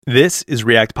This is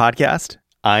React Podcast.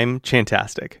 I'm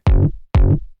Chantastic.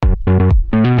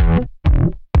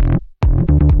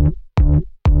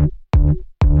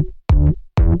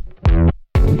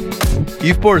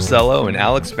 Yves Borzello and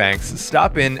Alex Banks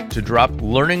stop in to drop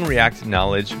learning React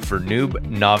knowledge for noob,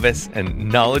 novice,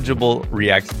 and knowledgeable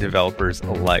React developers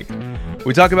alike.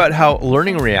 We talk about how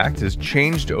learning React has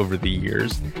changed over the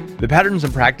years, the patterns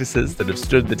and practices that have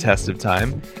stood the test of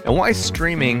time, and why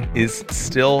streaming is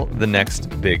still the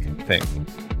next big thing.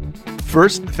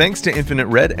 First, thanks to Infinite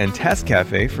Red and Test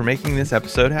Cafe for making this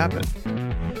episode happen.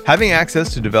 Having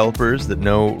access to developers that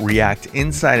know React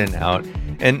inside and out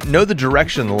and know the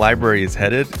direction the library is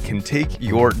headed can take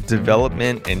your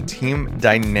development and team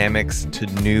dynamics to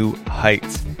new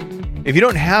heights. If you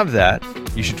don't have that,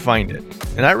 you should find it.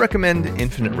 And I recommend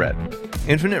Infinite Red.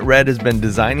 Infinite Red has been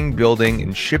designing, building,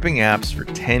 and shipping apps for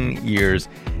 10 years,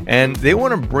 and they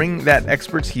want to bring that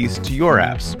expertise to your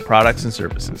apps, products, and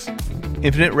services.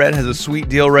 Infinite Red has a sweet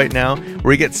deal right now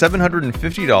where you get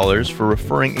 $750 for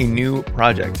referring a new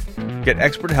project. Get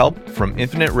expert help from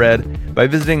Infinite Red by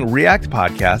visiting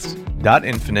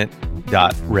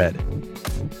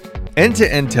reactpodcast.infinite.red.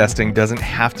 End-to-end testing doesn't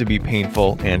have to be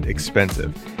painful and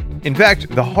expensive. In fact,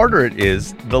 the harder it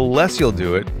is, the less you'll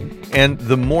do it, and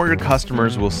the more your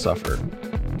customers will suffer.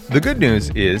 The good news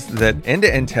is that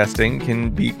end-to-end testing can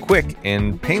be quick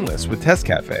and painless with Test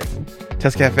Cafe.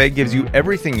 Test Cafe gives you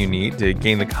everything you need to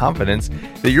gain the confidence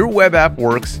that your web app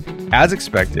works as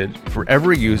expected for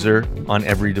every user on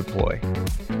every deploy.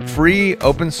 Free,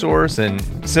 open source, and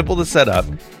simple to set up,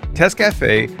 Test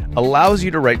Cafe allows you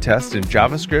to write tests in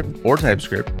JavaScript or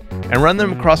TypeScript and run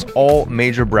them across all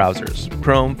major browsers: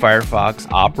 Chrome, Firefox,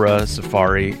 Opera,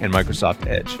 Safari, and Microsoft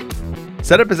Edge.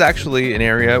 Setup is actually an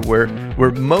area where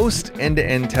most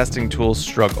end-to-end testing tools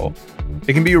struggle.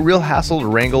 It can be a real hassle to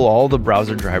wrangle all the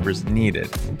browser drivers needed.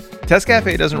 Test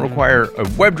Cafe doesn't require a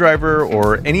WebDriver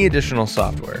or any additional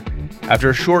software.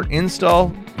 After a short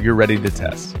install, you're ready to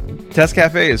test. Test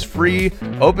Cafe is free,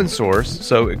 open source,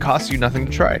 so it costs you nothing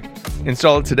to try.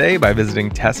 Install it today by visiting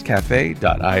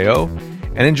testcafe.io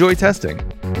and enjoy testing.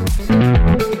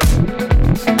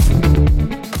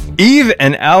 Yves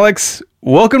and Alex,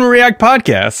 welcome to React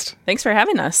Podcast. Thanks for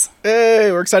having us.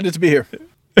 Hey, we're excited to be here.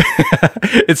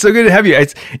 It's so good to have you. I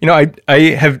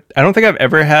don't think I've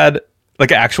ever had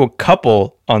like an actual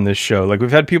couple on this show. Like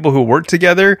we've had people who work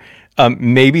together,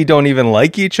 maybe don't even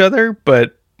like each other,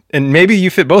 and maybe you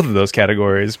fit both of those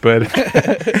categories, but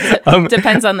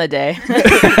depends on the day.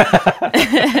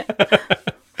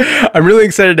 I'm really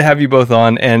excited to have you both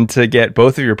on and to get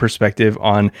both of your perspective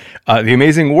on the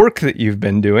amazing work that you've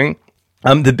been doing.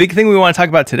 The big thing we want to talk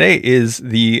about today is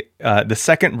the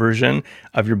second version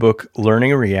of your book,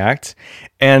 Learning React.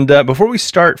 And before we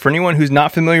start, for anyone who's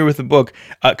not familiar with the book,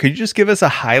 could you just give us a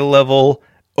high-level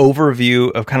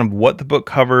overview of kind of what the book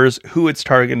covers, who it's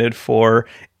targeted for,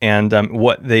 and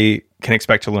what they can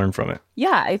expect to learn from it?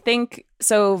 Yeah, I think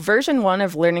so. Version 1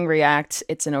 of Learning React,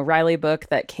 it's an O'Reilly book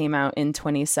that came out in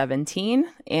 2017,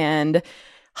 and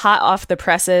hot off the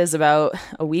presses about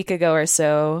a week ago or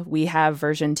so, we have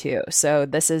version 2. So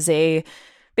this is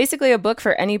basically a book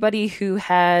for anybody who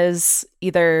has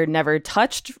either never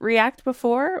touched React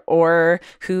before or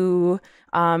who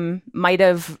might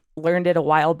have learned it a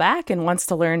while back and wants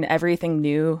to learn everything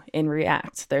new in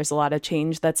React. There's a lot of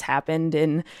change that's happened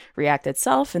in React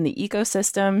itself, in the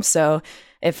ecosystem. So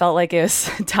it felt like it was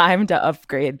time to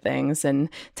upgrade things and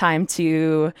time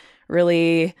to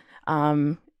really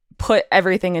put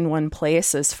everything in one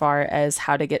place as far as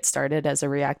how to get started as a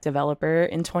React developer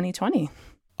in 2020.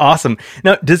 Awesome.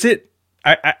 Now,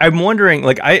 I'm wondering,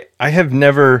 like, I have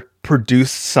never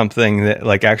produced something that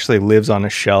like actually lives on a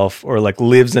shelf or like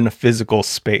lives in a physical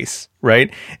space,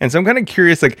 right? And so I'm kind of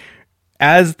curious, like,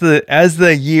 as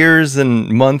the years and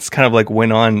months kind of like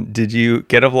went on, did you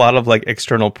get a lot of like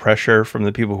external pressure from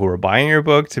the people who were buying your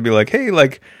book to be like, hey,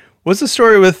 like, what's the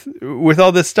story with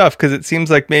all this stuff? Because it seems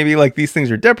like maybe like these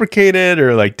things are deprecated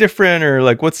or like different or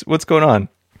like what's going on?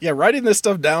 Yeah, writing this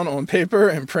stuff down on paper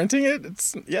and printing it,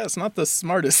 it's not the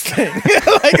smartest thing.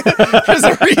 Like, there's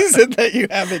a reason that you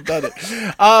haven't done it.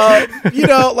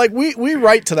 We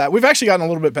write to that. We've actually gotten a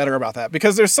little bit better about that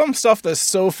because there's some stuff that's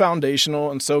so foundational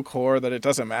and so core that it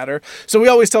doesn't matter. So we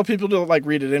always tell people to like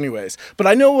read it anyways. But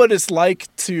I know what it's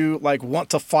like to like want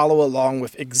to follow along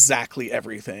with exactly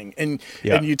everything. And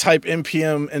you type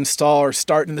npm install or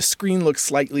start and the screen looks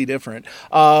slightly different.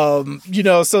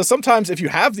 So sometimes if you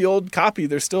have the old copy,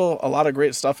 there's still a lot of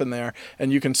great stuff in there,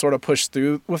 and you can sort of push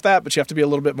through with that, but you have to be a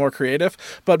little bit more creative.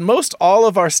 But most all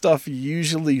of our stuff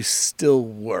usually still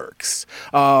works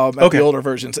at the older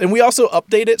versions. And we also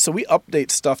update it. So we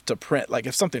update stuff to print. Like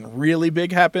if something really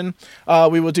big happened,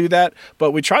 we will do that.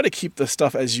 But we try to keep the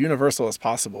stuff as universal as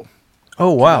possible.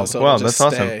 Oh, wow. So That's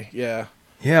awesome. Yeah.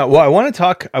 Yeah, well, I want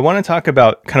to talk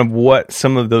about kind of what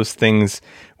some of those things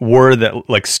were that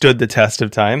like stood the test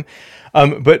of time.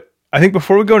 But I think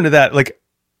before we go into that, like,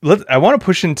 I want to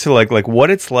push into like what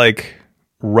it's like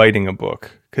writing a book,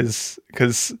 because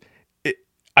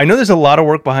I know there's a lot of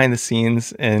work behind the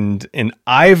scenes, and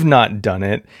I've not done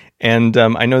it, and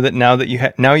I know that now that you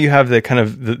have the kind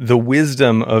of the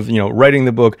wisdom of writing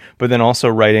the book, but then also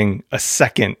writing a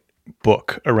second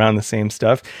book around the same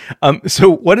stuff. So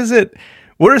what is it?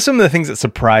 What are some of the things that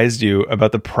surprised you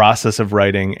about the process of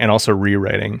writing and also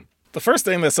rewriting? The first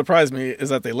thing that surprised me is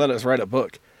that they let us write a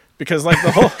book, because like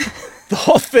the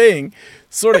whole thing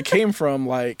sort of came from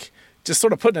like just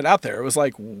sort of putting it out there. It was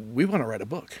like, we want to write a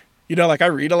book. Like I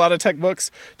read a lot of tech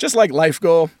books, just like life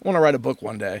goal, I want to write a book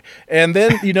one day. And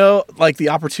then, like the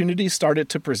opportunities started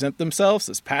to present themselves.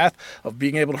 This path of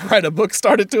being able to write a book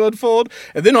started to unfold.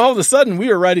 And then all of a sudden we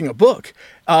were writing a book.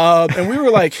 And we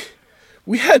were like,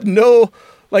 we had no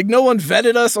one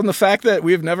vetted us on the fact that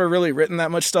we've never really written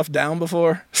that much stuff down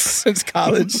before since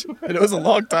college. And it was a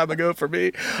long time ago for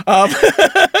me.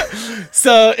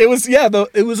 So it was,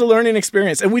 it was a learning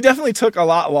experience. And we definitely took a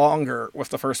lot longer with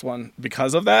the first one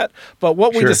because of that. But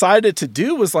what we decided to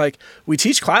do was like, we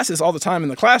teach classes all the time in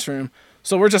the classroom.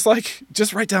 So we're just like,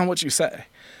 just write down what you say.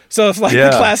 So if like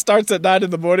the class starts at 9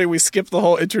 a.m, we skip the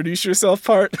whole introduce yourself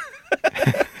part,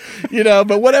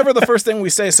 but whatever the first thing we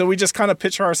say. So we just kind of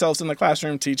picture ourselves in the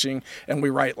classroom teaching, and we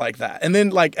write like that. And then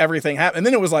like everything happened. And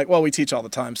then it was like, well, we teach all the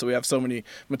time, so we have so many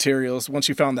materials. Once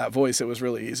you found that voice, it was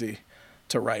really easy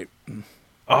to write.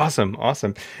 Awesome.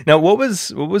 Now, what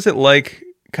was it like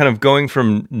kind of going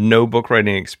from no book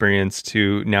writing experience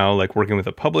to now like working with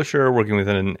a publisher, working with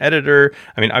an editor?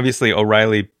 I mean, obviously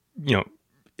O'Reilly,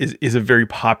 is a very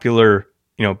popular,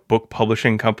 book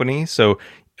publishing company. So,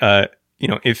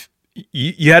 if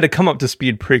you had to come up to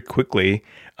speed pretty quickly,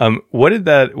 what did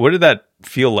that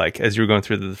feel like as you were going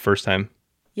through the first time?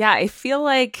 Yeah, I feel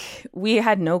like we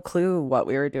had no clue what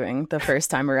we were doing the first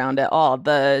time around at all.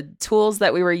 The tools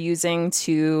that we were using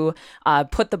to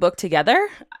put the book together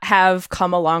have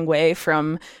come a long way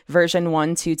from version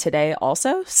 1 to today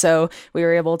also. So we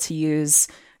were able to use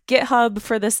GitHub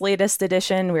for this latest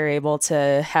edition. We were able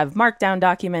to have markdown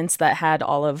documents that had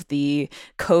all of the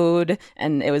code,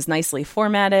 and it was nicely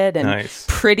formatted, and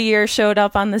Prettier showed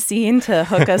up on the scene to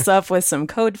hook us up with some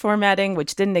code formatting,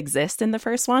 which didn't exist in the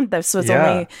first one. This was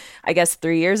only, I guess,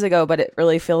 3 years ago, but it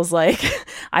really feels like,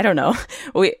 I don't know.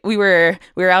 We were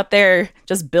out there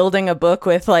just building a book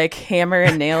with like hammer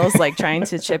and nails, like trying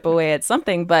to chip away at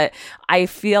something. But I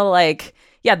feel like,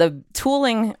 the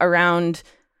tooling around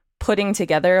putting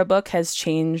together a book has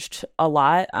changed a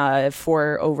lot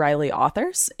for O'Reilly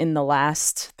authors in the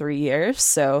last 3 years.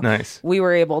 So we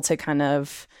were able to kind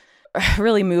of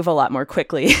really move a lot more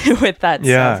quickly with that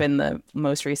stuff in the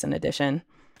most recent edition.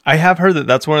 I have heard that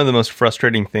that's one of the most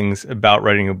frustrating things about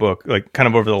writing a book, like kind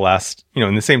of over the last,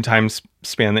 in the same time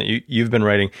span that you've been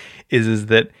writing, is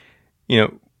that,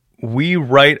 we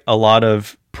write a lot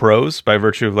of prose by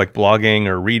virtue of like blogging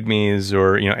or readmes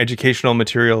or, educational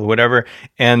material, whatever.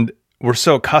 And we're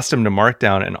so accustomed to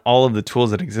Markdown, and all of the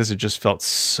tools that existed just felt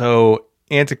so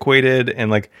antiquated and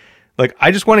like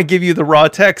I just want to give you the raw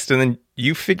text and then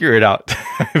you figure it out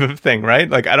type of thing, right?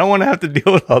 Like, I don't want to have to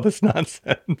deal with all this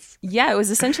nonsense. Yeah, it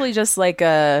was essentially just like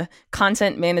a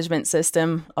content management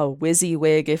system, a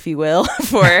WYSIWYG, if you will,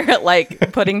 for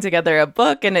like putting together a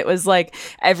book. And it was like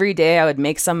every day I would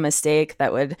make some mistake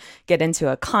that would get into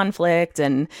a conflict,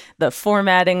 and the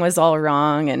formatting was all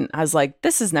wrong. And I was like,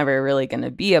 this is never really going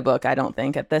to be a book, I don't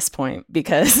think, at this point,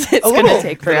 because it's going to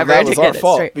take forever to get it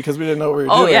straight. Because we didn't know what we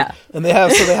were doing. Yeah. And they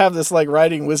have this like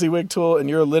writing WYSIWYG tool, and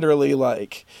you're literally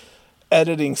like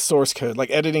editing source code, like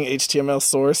editing HTML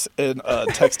source in a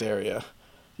text area,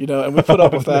 and we put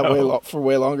up with that for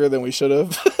way longer than we should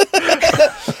have.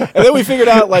 And then we figured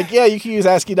out like, you can use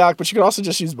ASCII Doc, but you could also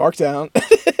just use Markdown.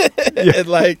 And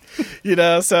like,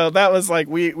 so that was like,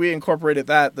 we incorporated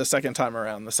that the second time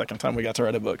we got to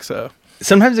write a book. So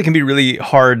sometimes it can be really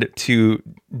hard to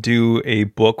do a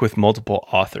book with multiple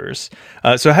authors.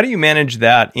 So how do you manage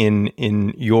that in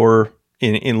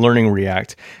learning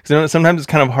React? Because I know sometimes it's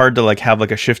kind of hard to like have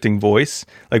like a shifting voice.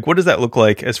 Like, what does that look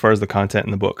like as far as the content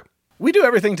in the book? We do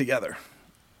everything together,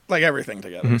 like everything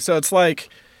together. Mm-hmm. So it's like,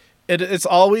 it's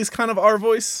always kind of our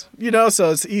voice,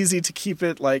 so it's easy to keep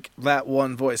it like that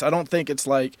one voice. I don't think it's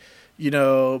like,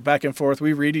 back and forth.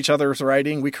 We read each other's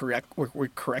writing. We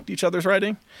correct each other's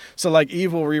writing. So like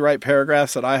Eve will rewrite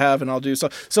paragraphs that I have and I'll do. So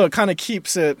it kind of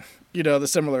keeps it, the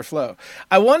similar flow.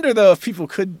 I wonder though, if people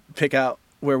could pick out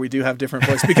where we do have different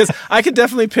voices, because I could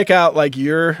definitely pick out like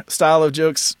your style of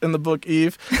jokes in the book,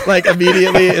 Eve. Like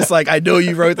immediately it's like, I know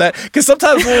you wrote that. Cause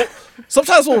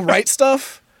sometimes we'll write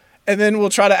stuff and then we'll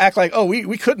try to act like, oh,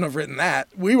 we couldn't have written that.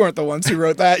 We weren't the ones who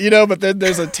wrote that, but then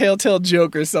there's a telltale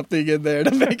joke or something in there to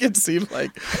make it seem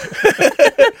like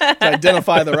to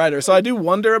identify the writer. So I do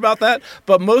wonder about that.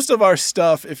 But most of our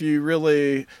stuff, if you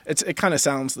really, it kind of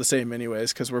sounds the same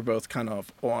anyways, because we're both kind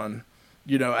of on,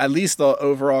 at least the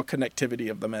overall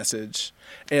connectivity of the message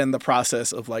and the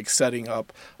process of like setting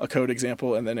up a code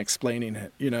example and then explaining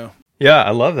it, Yeah,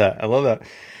 I love that.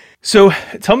 So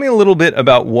tell me a little bit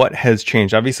about what has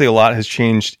changed. Obviously, a lot has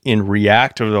changed in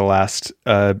React over the last,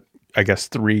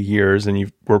 3 years,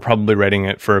 and we're probably writing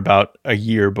it for about a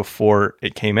year before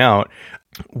it came out.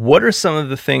 What are some of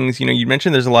the things, you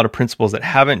mentioned there's a lot of principles that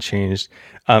haven't changed,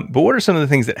 but what are some of the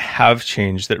things that have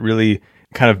changed that really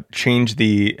kind of change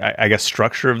the,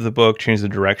 structure of the book, change the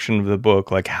direction of the book,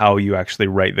 like how you actually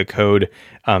write the code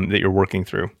that you're working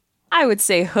through? I would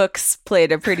say hooks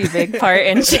played a pretty big part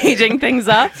in changing things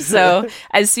up. So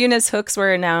as soon as hooks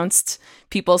were announced,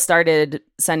 people started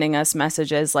sending us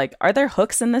messages like, are there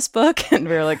hooks in this book? And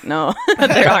we were like, no,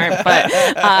 there aren't.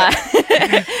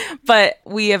 But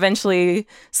we eventually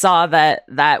saw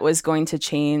that was going to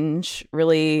change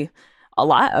really a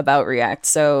lot about React.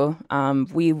 So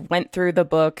we went through the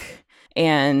book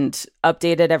and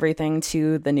updated everything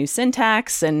to the new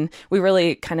syntax. And we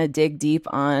really kind of dig deep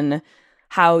on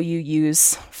how you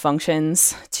use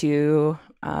functions to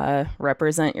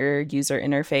represent your user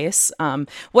interface.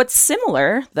 What's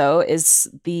similar, though, is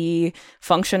the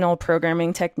functional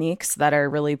programming techniques that are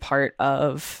really part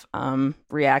of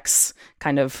React's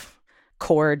kind of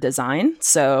core design.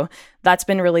 So that's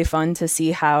been really fun to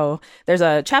see how there's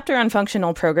a chapter on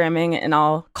functional programming, and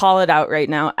I'll call it out right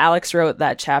now. Alex wrote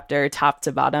that chapter top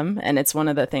to bottom, and it's one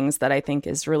of the things that I think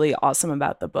is really awesome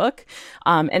about the book.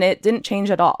 And it didn't change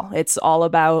at all. It's all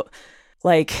about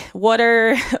like what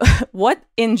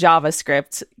in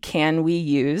JavaScript can we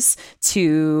use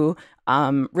to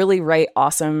really write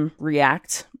awesome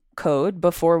React code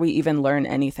before we even learn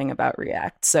anything about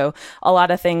React. So a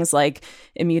lot of things like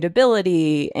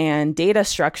immutability and data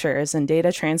structures and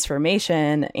data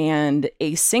transformation and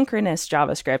asynchronous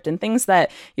JavaScript and things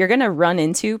that you're going to run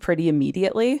into pretty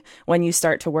immediately when you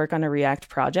start to work on a React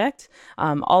project.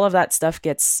 All of that stuff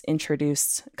gets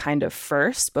introduced kind of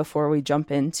first before we jump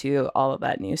into all of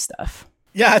that new stuff.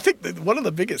 Yeah, I think that one of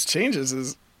the biggest changes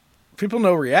is people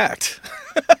know React.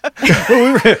 we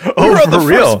wrote the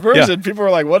first version. Yeah. People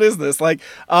were like, what is this?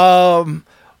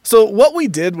 So what we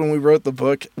did when we wrote the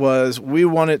book was we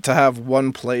wanted to have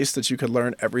one place that you could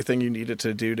learn everything you needed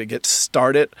to do to get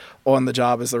started on the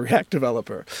job as a React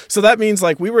developer. So that means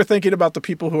like we were thinking about the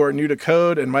people who are new to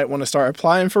code and might want to start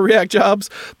applying for React jobs,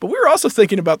 but we were also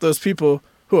thinking about those people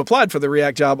who applied for the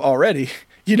React job already.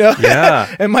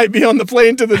 Yeah. And might be on the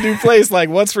plane to the new place, like,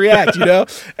 what's React,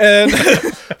 And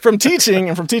from teaching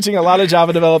a lot of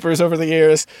Java developers over the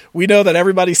years, we know that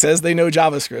everybody says they know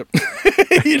JavaScript.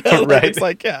 Right. It's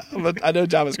like, yeah, I know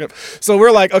JavaScript. So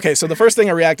we're like, okay, so the first thing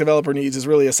a React developer needs is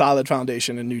really a solid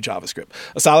foundation in new JavaScript,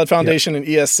 a solid foundation in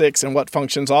ES6 and what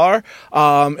functions are,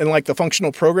 and like the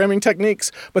functional programming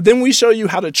techniques. But then we show you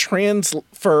how to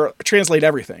translate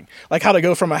everything, like how to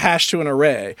go from a hash to an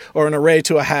array, or an array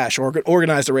to a hash, or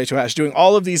organized array to a hash, doing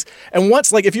all of these. And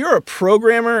once, like, if you're a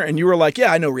programmer and you were like,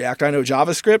 yeah, I know React, I know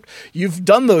JavaScript, you've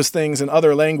done those things in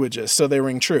other languages, so they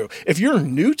ring true. If you're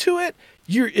new to it,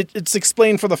 it's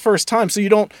explained for the first time, so you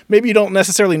don't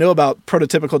necessarily know about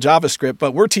prototypical JavaScript,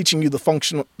 but we're teaching you the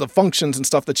functions and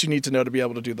stuff that you need to know to be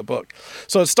able to do the book.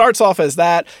 So it starts off as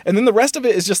that, and then the rest of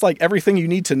it is just like everything you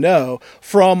need to know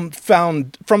from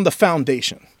the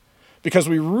foundation. Because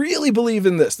we really believe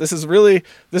in this. This has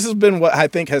been what I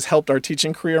think has helped our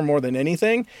teaching career more than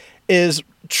anything, is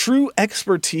true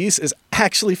expertise is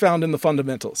actually found in the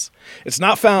fundamentals. It's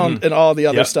not found in all the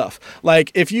other stuff.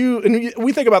 Like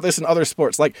we think about this in other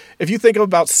sports, like if you think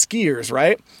about skiers,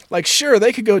 right? Like sure,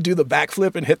 they could go do the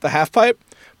backflip and hit the half pipe,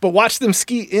 but watch them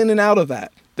ski in and out of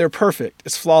that. they're perfect.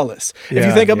 It's flawless. If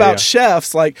you think about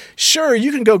chefs, like, sure,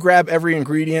 you can go grab every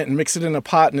ingredient and mix it in a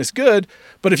pot and it's good.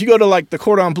 But if you go to like the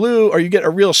Cordon Bleu or you get a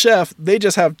real chef, they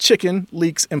just have chicken,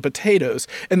 leeks, and potatoes,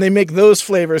 and they make those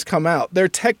flavors come out. Their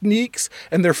techniques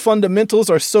and their fundamentals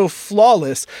are so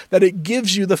flawless that it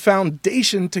gives you the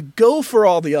foundation to go for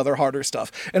all the other harder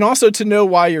stuff and also to know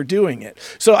why you're doing it.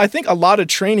 So I think a lot of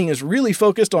training is really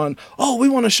focused on, oh, we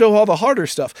want to show all the harder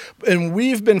stuff. And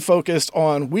we've been focused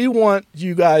on, we want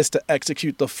you guys to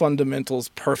execute the fundamentals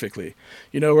perfectly.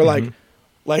 You know, we're like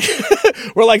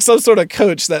we're like some sort of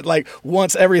coach that like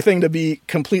wants everything to be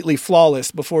completely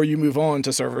flawless before you move on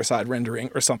to server-side rendering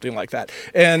or something like that.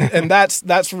 And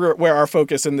that's where our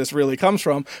focus in this really comes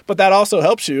from. But that also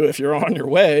helps you if you're on your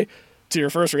way to your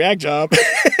first React job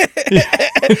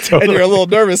and you're a little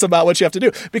nervous about what you have to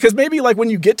do. Because maybe like when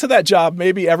you get to that job,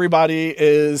 maybe everybody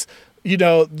is, you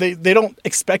know, they don't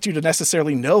expect you to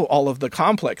necessarily know all of the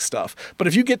complex stuff. But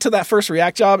if you get to that first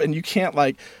React job and you can't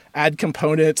like add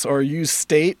components or use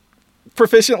state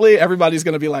proficiently, everybody's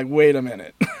going to be like, wait a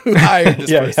minute, who hired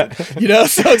this person? Yeah. You know,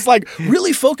 so it's like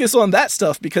really focus on that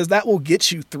stuff because that will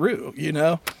get you through, you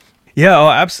know? Yeah, oh,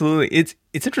 absolutely. It's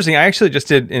interesting. I actually just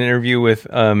did an interview with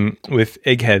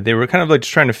Egghead. They were kind of like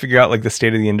just trying to figure out like the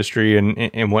state of the industry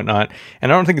and whatnot.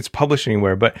 And I don't think it's published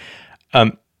anywhere, but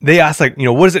they asked like, you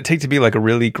know, what does it take to be like a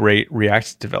really great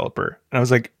React developer? And I was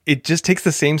like, it just takes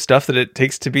the same stuff that it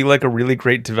takes to be like a really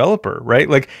great developer, right?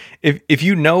 Like if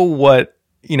you know what,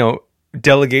 you know,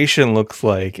 delegation looks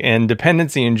like and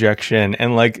dependency injection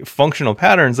and like functional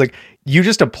patterns, like you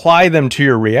just apply them to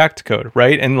your React code,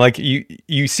 right? And like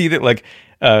you see that like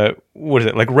what is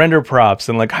it, like render props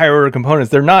and like higher order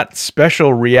components, they're not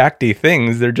special React-y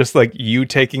things. They're just like you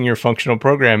taking your functional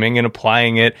programming and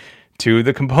applying it to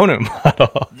the component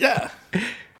model. Yeah.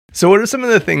 So what are some of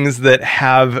the things that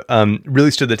have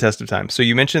really stood the test of time? So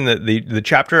you mentioned that the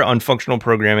chapter on functional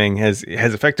programming has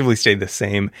effectively stayed the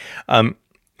same.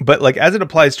 But like as it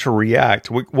applies to React,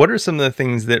 what are some of the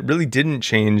things that really didn't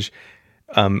change,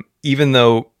 even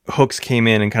though hooks came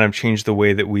in and kind of changed the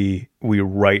way that we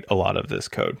write a lot of this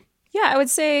code? Yeah, I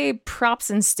would say props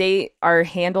and state are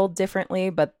handled differently,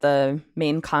 but the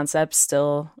main concepts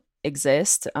still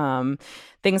exist.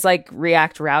 Things like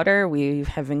React Router, we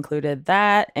have included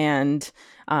that, and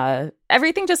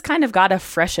everything just kind of got to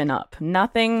freshen up.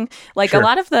 Nothing like a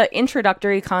lot of the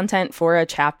introductory content for a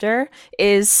chapter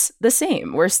is the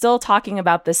same. We're still talking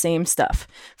about the same stuff.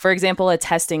 For example, a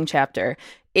testing chapter.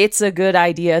 It's a good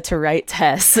idea to write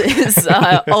tests is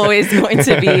always going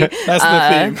to be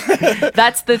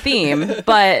that's the theme.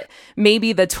 But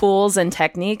maybe the tools and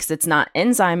techniques, it's not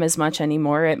Enzyme as much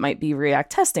anymore. It might be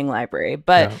React Testing Library.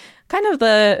 But kind of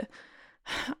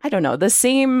the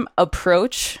same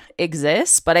approach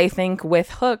exists. But I think with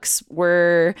hooks,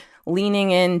 we're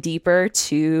leaning in deeper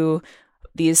to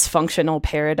these functional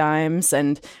paradigms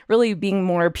and really being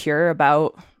more pure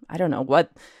about,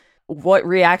 what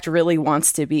React really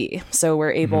wants to be. So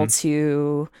we're able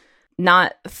to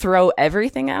not throw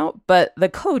everything out, but the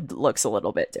code looks a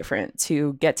little bit different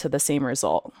to get to the same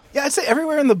result. Yeah, I'd say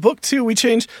everywhere in the book too, we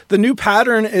changed. The new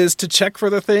pattern is to check for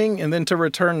the thing and then to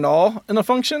return null in a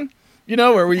function. You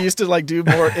know, where we used to like do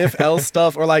more if else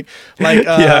stuff or like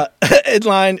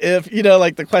inline if, you know,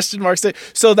 like the question mark state.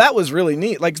 So that was really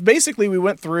neat. Like basically we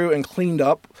went through and cleaned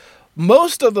up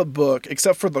most of the book,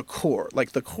 except for the core,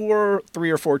 like the core 3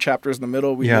 or 4 chapters in the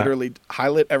middle, we literally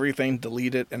highlight everything,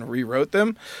 delete it, and rewrote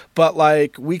them. But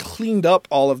like we cleaned up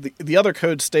all of the other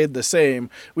code stayed the same.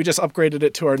 We just upgraded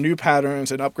it to our new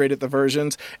patterns and upgraded the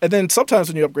versions. And then sometimes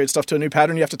when you upgrade stuff to a new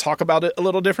pattern, you have to talk about it a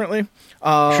little differently.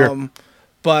 Sure.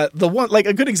 But the one, like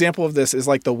a good example of this is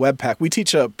like the Webpack. We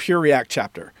teach a pure React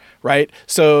chapter, right?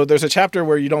 So there's a chapter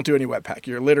where you don't do any Webpack.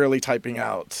 You're literally typing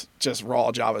out just raw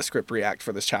JavaScript React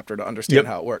for this chapter to understand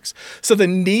how it works. So the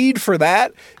need for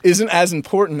that isn't as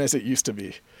important as it used to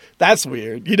be. That's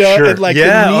weird, you know? Sure. And like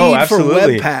the need for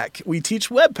Webpack, we teach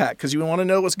Webpack because you want to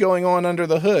know what's going on under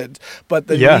the hood, but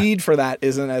the need for that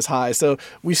isn't as high. So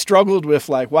we struggled with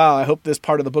like, wow, I hope this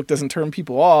part of the book doesn't turn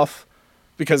people off,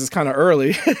 because it's kind of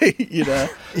early, you know?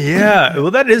 Yeah. Well,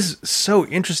 that is so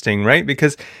interesting, right?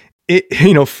 Because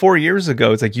 4 years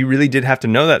ago, it's like you really did have to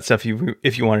know that stuff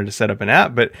if you wanted to set up an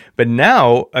app. But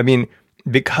now, I mean,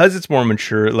 because it's more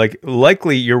mature, like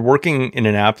likely you're working in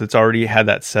an app that's already had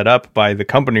that set up by the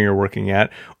company you're working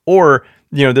at, or,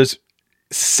 you know, there's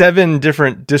 7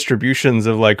 different distributions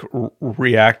of like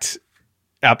React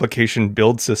application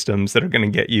build systems that are going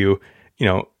to get you, you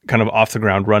know, kind of off the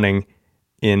ground running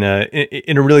in a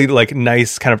really like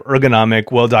nice kind of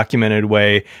ergonomic, well-documented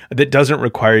way that doesn't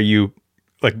require you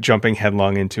like jumping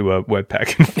headlong into a Webpack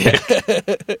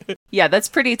config. Yeah, that's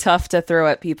pretty tough to throw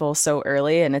at people so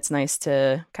early. And it's nice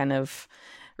to kind of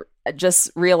just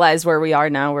realize where we are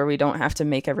now, where we don't have to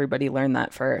make everybody learn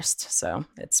that first. So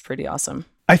it's pretty awesome.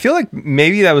 I feel like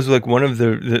maybe that was like one of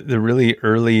the really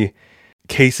early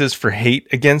cases for hate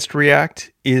against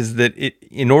React, is that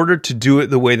in order to do it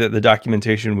the way that the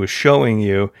documentation was showing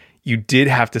you, you did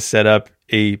have to set up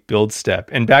a build step.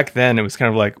 And back then it was kind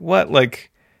of like, what?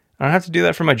 Like, I don't have to do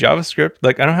that for my JavaScript.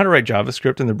 Like, I don't know how to write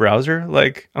JavaScript in the browser.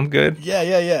 Like, I'm good.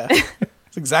 Yeah.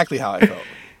 That's exactly how I felt.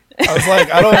 I was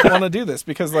like, I don't want to do this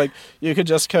because like you could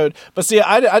just code. But see,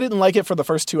 I didn't like it for the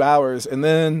first 2 hours, and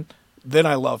then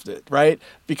I loved it, right?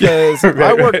 Because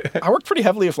I worked pretty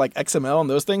heavily with like XML and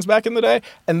those things back in the day,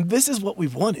 and this is what we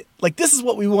wanted. Like, this is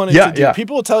what we wanted to do. Yeah.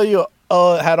 People will tell you,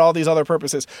 oh, it had all these other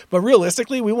purposes, but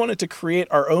realistically, we wanted to create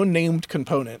our own named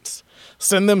components,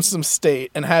 send them some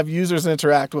state, and have users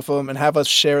interact with them and have us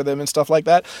share them and stuff like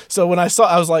that. So when I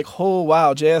was like, oh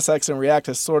wow, JSX and React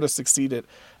has sort of succeeded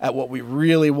at what we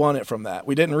really wanted from that.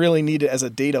 We didn't really need it as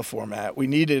a data format. We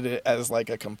needed it as like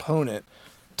a component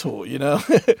tool, you know?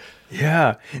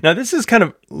 Yeah. Now this is kind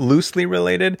of loosely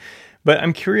related, but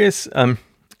I'm curious,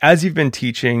 as you've been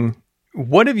teaching,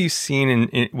 what have you seen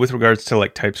in with regards to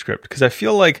like TypeScript? Because I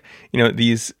feel like,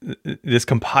 this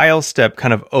compile step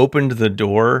kind of opened the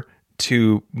door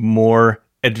to more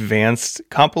advanced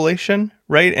compilation,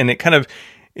 right? And it kind of,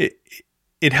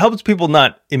 it helps people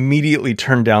not immediately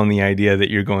turn down the idea that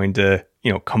you're going to,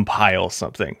 compile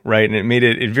something, right? And it made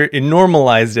it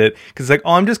normalized it, because like,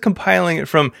 oh, I'm just compiling it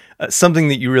from something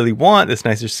that you really want, this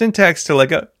nicer syntax, to like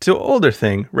to older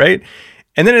thing, right?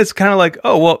 And then it's kind of like,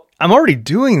 oh, well, I'm already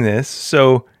doing this,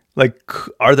 so like,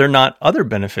 are there not other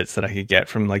benefits that I could get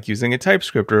from like using a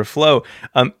TypeScript or a Flow?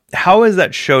 How has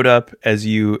that showed up as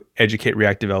you educate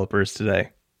React developers today?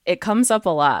 It comes up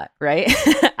a lot, right?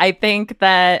 I think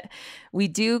that we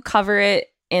do cover it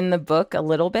in the book a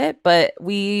little bit, but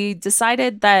we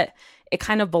decided that it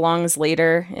kind of belongs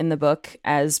later in the book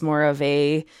as more of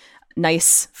a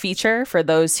nice feature for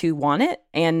those who want it,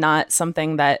 and not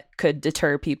something that could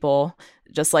deter people,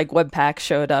 just like Webpack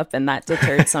showed up and that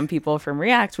deterred some people from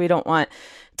React. We don't want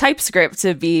TypeScript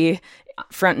to be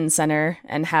front and center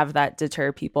and have that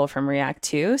deter people from React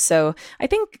too. So I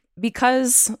think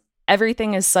because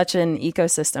everything is such an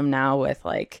ecosystem now with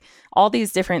like all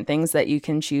these different things that you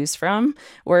can choose from,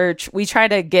 we try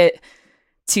to get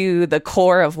to the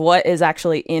core of what is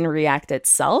actually in React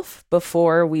itself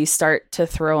before we start to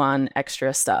throw on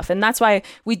extra stuff. And that's why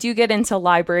we do get into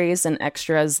libraries and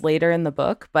extras later in the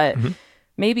book, but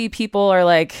maybe people are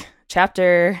like,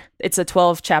 it's a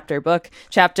 12 chapter book.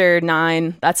 Chapter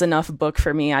 9, that's enough book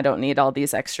for me. I don't need all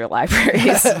these extra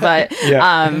libraries. But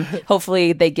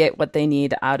hopefully they get what they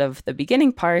need out of the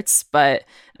beginning parts, but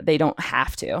they don't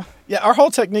have to. Yeah, our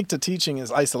whole technique to teaching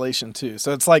is isolation too.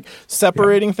 So it's like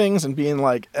separating things and being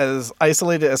like as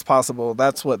isolated as possible.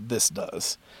 That's what this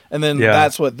does. And then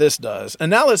that's what this does. And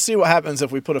now let's see what happens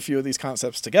if we put a few of these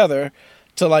concepts together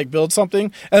to like build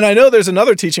something. And I know there's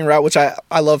another teaching route, which I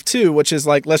love too, which is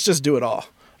like, let's just do it all.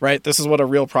 Right? This is what a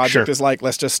real project is like.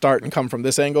 Let's just start and come from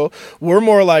this angle. We're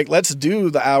more like, let's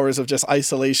do the hours of just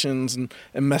isolations and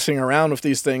messing around with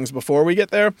these things before we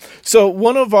get there. So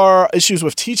one of our issues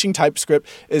with teaching TypeScript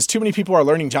is too many people are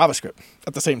learning JavaScript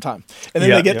at the same time. And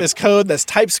then they get this code that's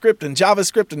TypeScript and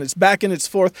JavaScript and it's back and it's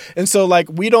forth. And so like,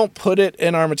 we don't put it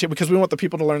in our material because we want the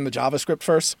people to learn the JavaScript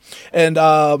first. And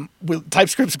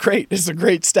TypeScript's great. It's a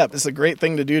great step. It's a great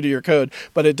thing to do to your code,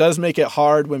 but it does make it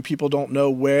hard when people don't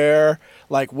know where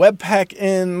like Webpack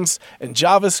ends and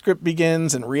JavaScript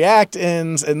begins and React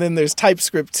ends, and then there's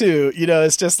TypeScript too.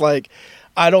 It's just like,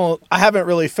 I haven't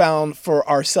really found for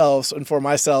ourselves and for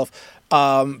myself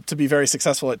to be very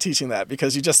successful at teaching that,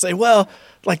 because you just say, well,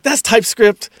 like that's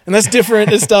TypeScript and that's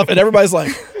different and stuff, and everybody's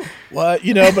like, what?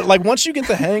 But like once you get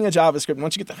the hang of JavaScript,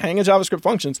 once you get the hang of JavaScript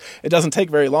functions, it doesn't take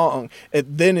very long.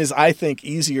 It then is, I think,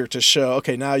 easier to show,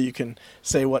 okay, now you can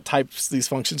say what types these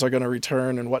functions are going to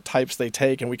return and what types they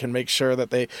take, and we can make sure that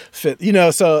they fit,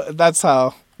 so that's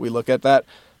how we look at that.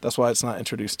 That's why it's not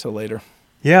introduced till later.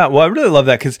 Yeah, well, I really love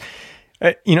that because,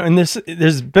 and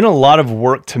there's been a lot of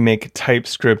work to make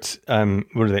TypeScript,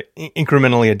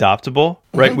 incrementally adoptable,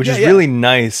 right? Which is really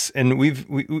nice. And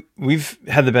we've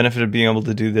had the benefit of being able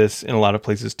to do this in a lot of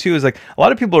places too. Is like a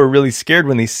lot of people are really scared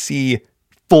when they see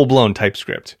full-blown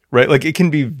TypeScript, right? Like it can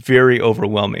be very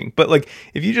overwhelming. But like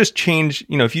if you just change,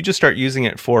 if you just start using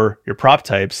it for your prop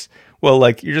types, well,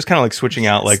 like you're just kind of like switching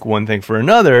out like one thing for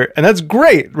another, and that's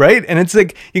great, right? And it's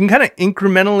like you can kind of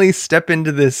incrementally step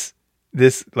into this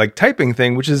like typing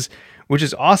thing, which is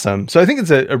awesome. So I think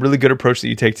it's a really good approach that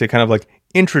you take to kind of like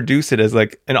introduce it as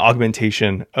like an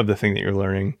augmentation of the thing that you're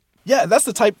learning. Yeah, that's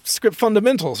the TypeScript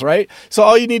fundamentals, right? So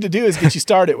all you need to do is get you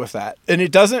started with that. And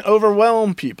it doesn't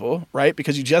overwhelm people, right?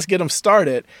 Because you just get them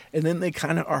started and then they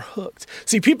kind of are hooked.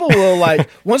 See, people will like,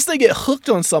 once they get hooked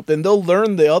on something, they'll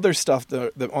learn the other stuff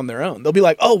on their own. They'll be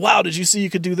like, oh, wow, did you see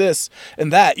you could do this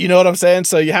and that? You know what I'm saying?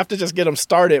 So you have to just get them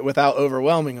started without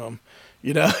overwhelming them,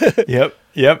 you know?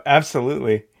 Yep,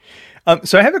 absolutely.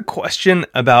 So I have a question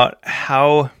about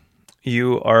how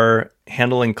you are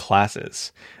handling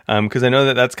classes, because I know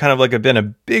that that's kind of like been a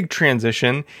big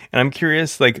transition, and I'm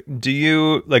curious, like, do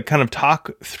you like kind of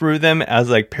talk through them as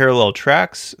like parallel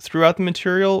tracks throughout the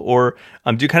material, or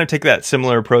do you kind of take that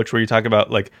similar approach where you talk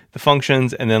about like the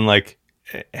functions and then like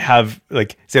have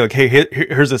like say like, hey,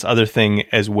 here's this other thing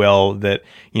as well that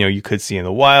you could see in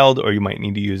the wild or you might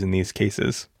need to use in these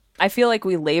cases? I feel like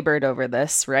we labored over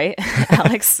this, right?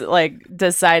 Alex, like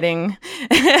deciding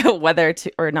whether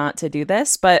to or not to do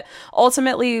this. But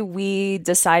ultimately, we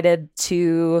decided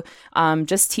to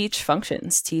just teach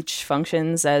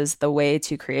functions as the way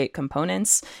to create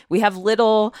components. We have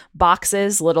little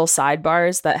boxes, little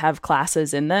sidebars that have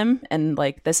classes in them. And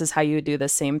like, this is how you would do the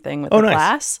same thing with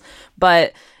class.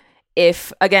 But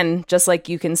if, again, just like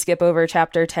you can skip over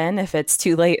chapter 10, if it's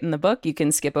too late in the book, you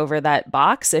can skip over that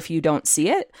box if you don't see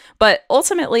it. But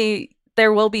ultimately,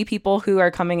 there will be people who are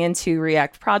coming into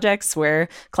React projects where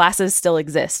classes still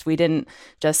exist. We didn't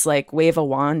just like wave a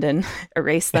wand and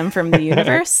erase them from the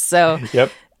universe. So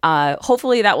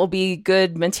hopefully that will be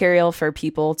good material for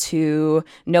people to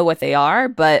know what they are.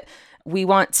 But we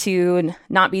want to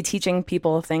not be teaching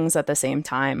people things at the same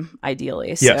time,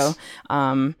 ideally. Yes.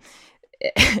 So,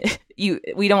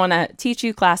 we don't want to teach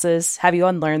you classes, have you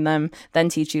unlearn them, then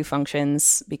teach you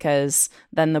functions, because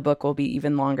then the book will be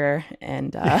even longer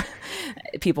and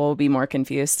people will be more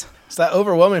confused. It's that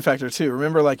overwhelming factor too.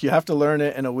 Remember, like, you have to learn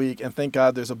it in a week, and thank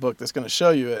God there's a book that's going to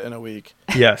show you it in a week.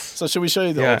 Yes. So should we show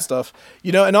you the old stuff?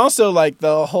 And also like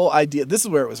the whole idea, this is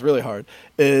where it was really hard,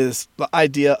 is the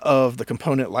idea of the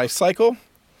component lifecycle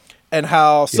and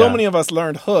how so many of us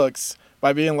learned hooks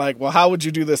by being like, well, how would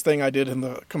you do this thing I did in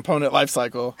the component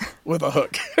lifecycle with a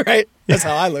hook, right? That's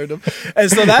how I learned them. And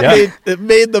so that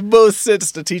made the most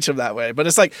sense to teach them that way. But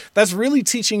it's like, that's really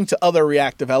teaching to other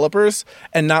React developers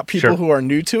and not people who are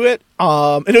new to it.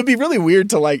 And it would be really weird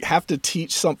to like have to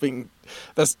teach something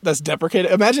that's deprecated.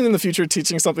 Imagine in the future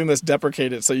teaching something that's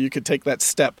deprecated so you could take that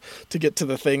step to get to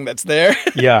the thing that's there.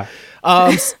 Yeah.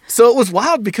 So it was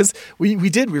wild because we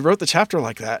wrote the chapter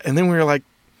like that. And then we were like,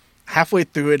 halfway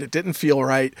through it didn't feel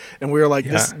right, and we were like,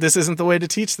 this isn't the way to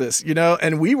teach this,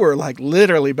 and we were like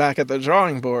literally back at the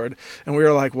drawing board, and we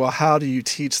were like, well, how do you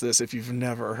teach this if you've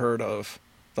never heard of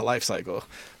the life cycle?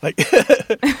 Like,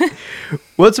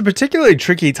 well, it's a particularly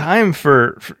tricky time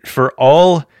for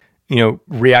all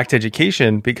React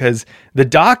education, because the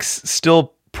docs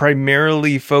still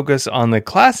primarily focus on the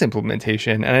class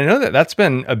implementation. And I know that that's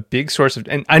been a big source of,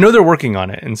 and I know they're working on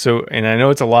it. And I know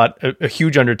it's a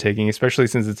huge undertaking, especially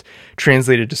since it's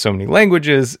translated to so many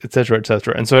languages, et cetera, et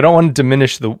cetera. And so I don't want to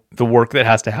diminish the work that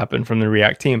has to happen from the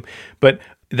React team, but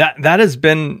that has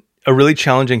been a really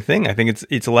challenging thing. I think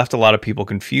it's left a lot of people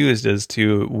confused as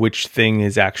to which thing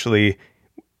is actually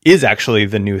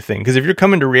the new thing. Because if you're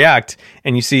coming to React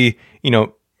and you see,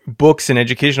 books and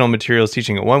educational materials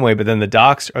teaching it one way, but then the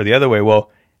docs are the other way. Well,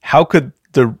 how could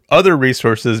the other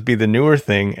resources be the newer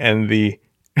thing and the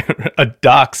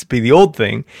docs be the old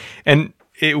thing? And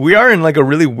we are in like a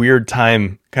really weird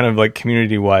time, kind of like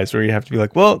community wise, where you have to be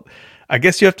like, well, I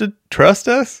guess you have to trust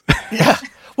us. Yeah.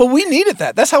 Well, we needed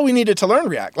that. That's how we needed to learn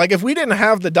React. Like, if we didn't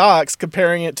have the docs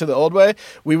comparing it to the old way,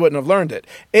 we wouldn't have learned it.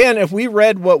 And if we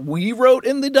read what we wrote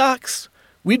in the docs,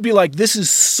 we'd be like, this is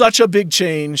such a big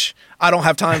change. I don't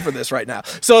have time for this right now.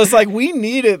 So it's like we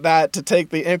needed that to take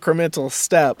the incremental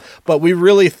step, but we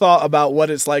really thought about what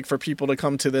it's like for people to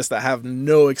come to this that have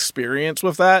no experience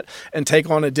with that and take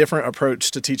on a different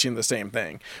approach to teaching the same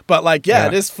thing. But like,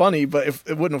 it is funny, but if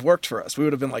it wouldn't have worked for us, we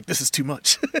would have been like, this is too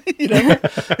much.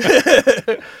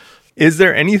 Is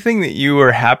there anything that you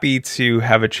are happy to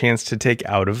have a chance to take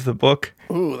out of the book?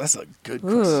 Ooh, that's a good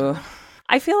question.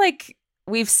 I feel like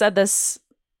we've said this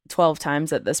 12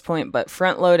 times at this point, but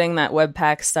front loading that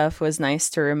Webpack stuff was nice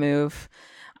to remove.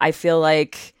 I feel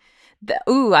like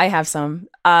I have some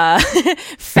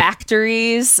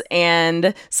factories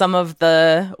and some of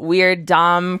the weird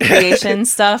DOM creation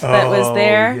stuff that was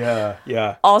there.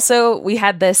 Yeah. Also, we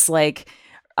had this like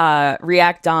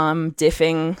React DOM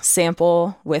diffing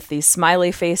sample with these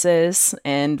smiley faces,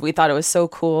 and we thought it was so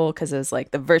cool because it was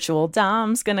like the virtual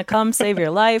DOM's gonna come save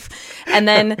your life. And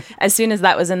then as soon as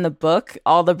that was in the book,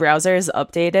 all the browsers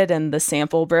updated and the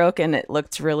sample broke, and it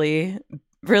looked really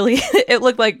really, it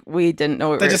looked like we didn't know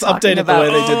what They we were just talking updated about.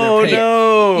 the way they did their paint.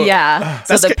 No. Yeah.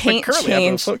 So the paint currently have those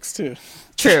changed. hooks too.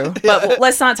 True. But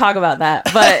let's not talk about that.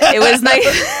 But it was nice.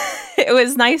 It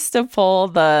was nice to pull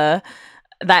that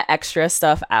extra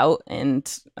stuff out and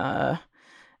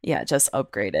just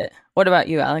upgrade it. What about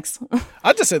you, Alex?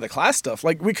 I'd just say the class stuff,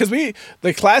 like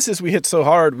the classes we hit so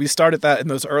hard, we started that in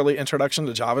those early introduction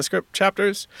to JavaScript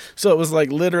chapters. So it was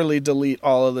like literally delete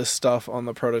all of this stuff on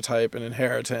the prototype and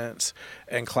inheritance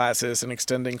and classes and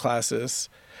extending classes.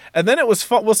 And then it was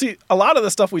fun. Well, see, a lot of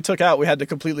the stuff we took out, we had to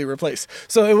completely replace.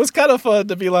 So it was kind of fun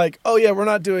to be like, oh yeah, we're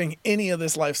not doing any of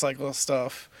this lifecycle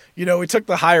stuff. You know, we took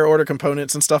the higher order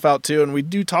components and stuff out too, and we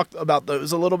do talk about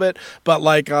those a little bit, but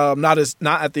like not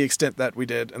at the extent that we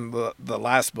did in the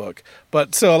last book.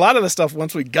 But so a lot of the stuff,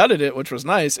 once we gutted it, which was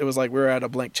nice, it was like we were at a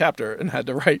blank chapter and had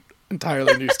to write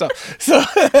entirely new stuff. So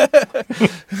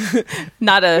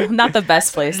not the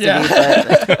best place to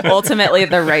be, but ultimately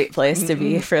the right place to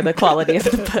be for the quality of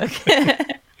the book.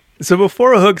 So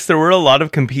before hooks, there were a lot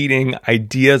of competing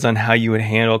ideas on how you would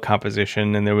handle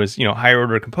composition, and there was, higher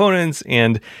order components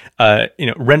and,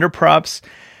 render props.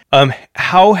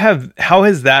 How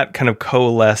has that kind of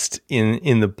coalesced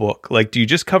in the book? Like, do you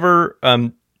just cover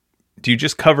the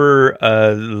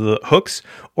hooks,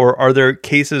 or are there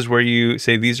cases where you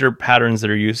say these are patterns that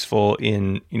are useful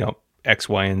in, X,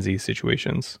 Y, and Z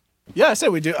situations? Yeah, I say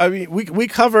we do. I mean, we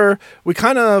follow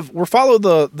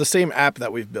the same app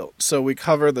that we've built. So we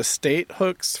cover the state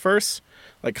hooks first,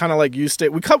 like kind of like use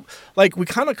state. We kind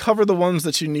of cover the ones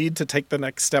that you need to take the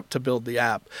next step to build the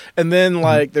app. And then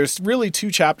there's really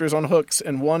 2 chapters on hooks,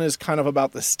 and one is kind of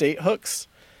about the state hooks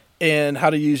and how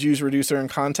to use reducer and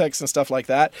context and stuff like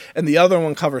that. And the other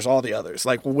one covers all the others,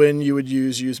 like when you would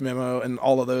use memo and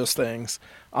all of those things,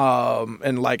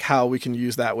 and like how we can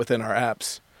use that within our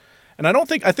apps. And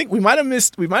I think we might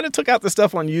have took out the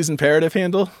stuff on use imperative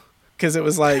handle, because it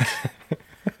was like,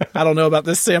 I don't know about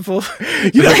this sample.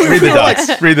 Read the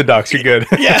docs. Read the docs. You're good.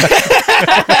 Yeah.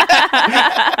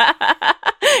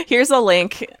 Here's a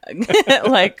link.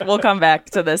 We'll come back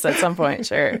to this at some point.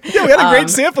 Sure. Yeah, we had a great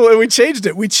sample and we changed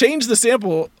it. We changed the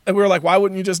sample and we were like, why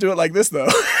wouldn't you just do it like this though?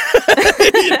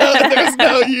 There was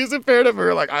no use imperative. We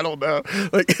were like, I don't know.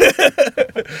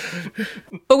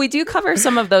 But we do cover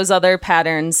some of those other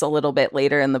patterns a little bit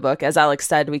later in the book. As Alex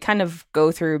said, we kind of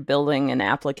go through building an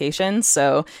application.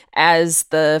 So as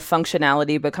the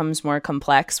functionality becomes more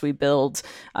complex, we build,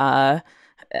 I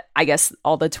guess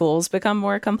all the tools become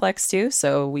more complex too.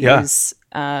 So we use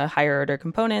higher order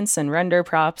components and render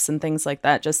props and things like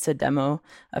that just to demo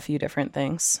a few different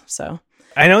things. So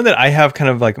I know that I have kind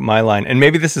of like my line, and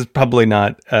maybe this is probably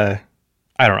not, I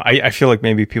don't know. I feel like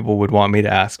maybe people would want me to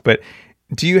ask, but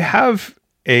do you have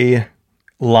a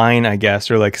line, I guess,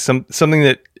 or like something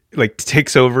that like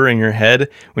takes over in your head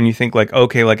when you think like,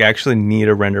 okay, like I actually need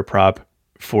a render prop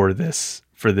for this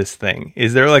thing?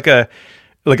 Is there like a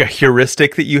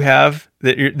heuristic that you have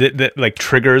that like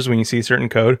triggers when you see certain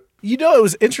code? It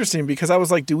was interesting because I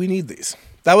was like, do we need these?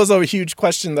 That was a huge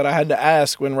question that I had to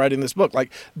ask when writing this book.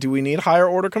 Like, do we need higher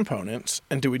order components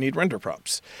and do we need render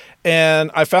props?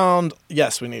 And I found,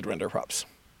 yes, we need render props.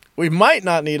 We might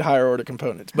not need higher order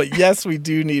components, but yes, we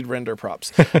do need render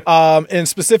props. And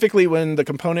specifically when the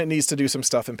component needs to do some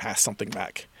stuff and pass something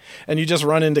back. And you just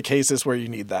run into cases where you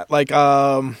need that. Like,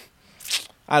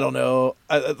 I don't know,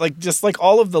 just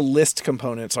all of the list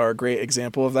components are a great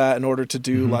example of that. In order to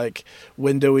do like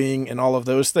windowing and all of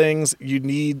those things, you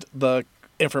need the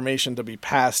information to be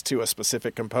passed to a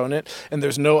specific component, and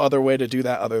there's no other way to do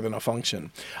that other than a function.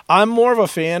 I'm more of a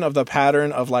fan of the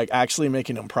pattern of like actually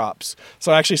making them props.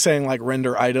 So actually saying like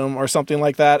render item or something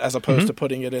like that, as opposed to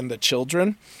putting it in the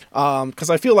children.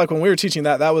 Because I feel like when we were teaching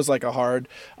that was like a hard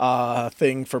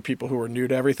thing for people who were new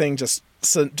to everything, just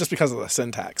because of the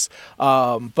syntax.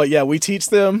 But yeah, we teach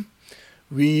them,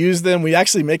 we use them, we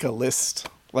actually make a list,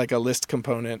 like a list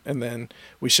component, and then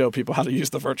we show people how to use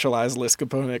the virtualized list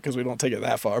component because we don't take it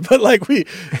that far. But like we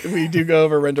do go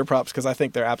over render props because I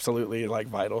think they're absolutely like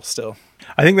vital still.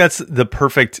 I think that's the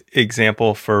perfect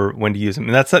example for when to use them.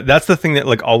 And that's the thing that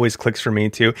like always clicks for me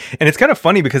too. And it's kind of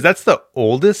funny because that's the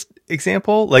oldest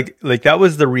example. Like that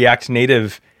was the React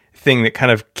Native thing that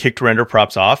kind of kicked render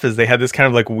props off, is they had this kind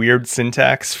of like weird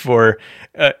syntax for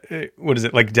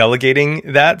like delegating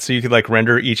that, so you could like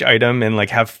render each item and like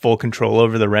have full control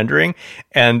over the rendering,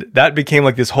 and that became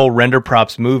like this whole render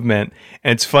props movement.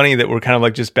 And it's funny that we're kind of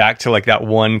like just back to like that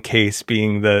one case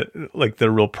being the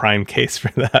real prime case for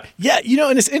that. Yeah,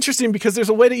 and it's interesting because there's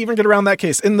a way to even get around that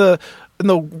case in the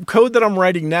code that I'm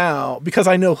writing now, because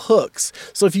I know hooks.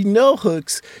 So if you know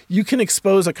hooks, you can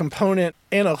expose a component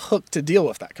and a hook to deal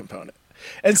with that component.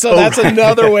 And so that's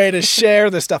another way to share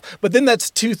this stuff. But then that's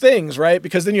two things, right?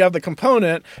 Because then you have the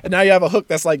component, and now you have a hook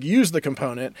that's like, use the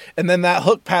component. And then that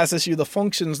hook passes you the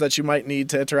functions that you might need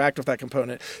to interact with that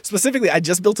component. Specifically, I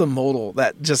just built a modal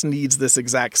that just needs this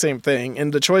exact same thing.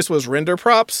 And the choice was render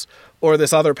props or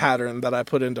this other pattern that I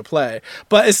put into play.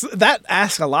 But that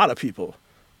asks a lot of people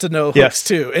to know hooks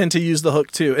too, and to use the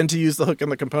hook too, and to use the hook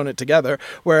and the component together.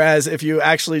 Whereas if you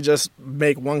actually just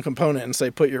make one component and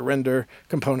say, put your render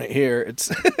component here,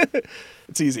 it's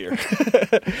it's easier.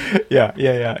 Yeah.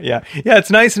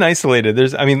 It's nice and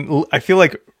isolated. I feel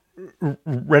like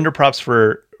render props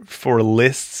for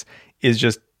lists is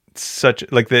just such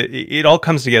like it all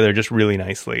comes together just really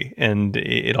nicely, and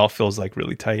it all feels like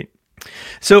really tight.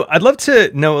 So I'd love to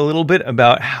know a little bit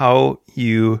about how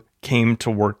you came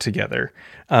to work together.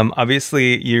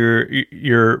 Obviously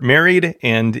you're married,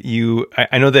 and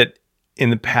I know that in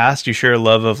the past you share a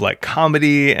love of like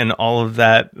comedy and all of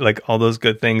that, like all those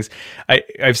good things.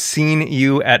 I've seen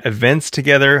you at events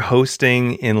together,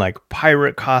 hosting in like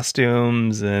pirate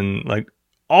costumes and like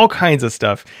all kinds of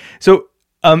stuff. So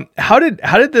how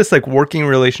did this like working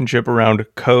relationship around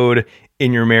code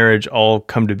in your marriage all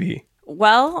come to be?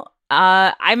 Well,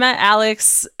 I met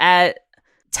Alex at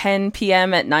 10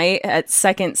 p.m. at night at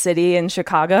Second City in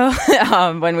Chicago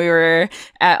when we were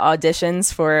at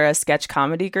auditions for a sketch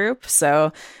comedy group.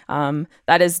 So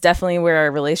that is definitely where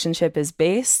our relationship is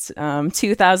based.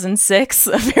 2006,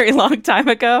 a very long time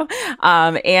ago.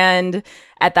 And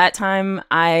at that time,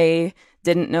 I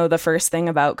didn't know the first thing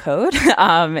about code.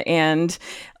 And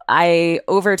I,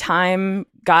 over time,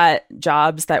 got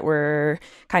jobs that were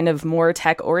kind of more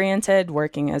tech oriented,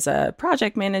 working as a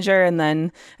project manager and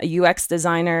then a UX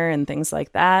designer and things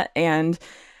like that. And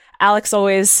Alex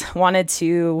always wanted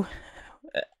to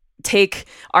take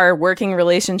our working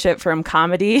relationship from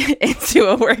comedy into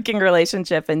a working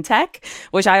relationship in tech,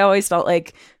 which I always felt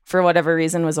like, for whatever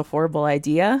reason, was a horrible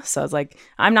idea. So I was like,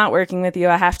 I'm not working with you.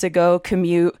 I have to go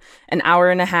commute an hour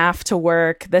and a half to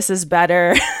work. This is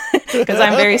better, because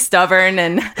I'm very stubborn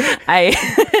and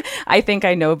I think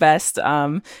I know best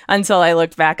until I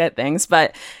looked back at things.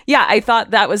 But yeah, I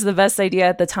thought that was the best idea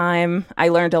at the time. I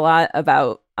learned a lot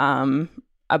about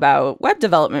web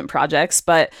development projects,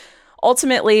 but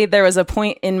ultimately, there was a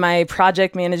point in my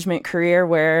project management career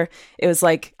where it was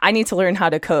like, I need to learn how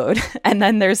to code. And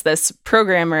then there's this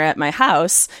programmer at my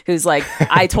house who's like,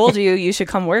 I told you, you should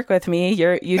come work with me.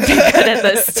 You'd be good at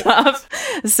this stuff.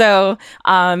 So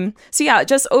yeah,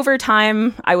 just over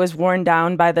time, I was worn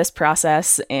down by this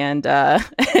process, and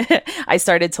I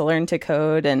started to learn to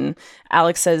code. And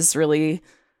Alex has really,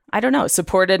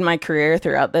 supported my career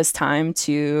throughout this time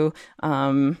to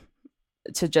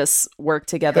just work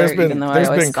together, even though I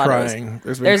always thought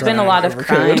there's been a lot of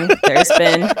crying. There's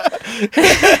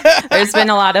been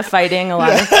a lot of fighting, a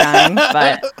lot of crying,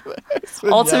 but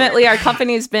ultimately our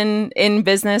company's been in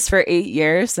business for 8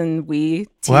 years, and we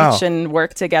teach and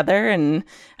work together, and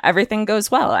everything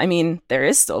goes well. I mean, there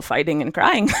is still fighting and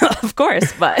crying, of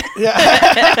course, but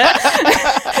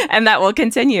and that will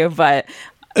continue, but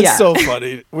it's so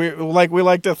funny. We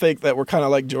like to think that we're kind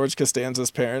of like George Costanza's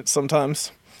parents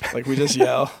sometimes. Like, we just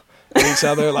yell at each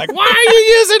other, like, why are you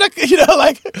using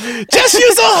just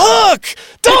use a hook.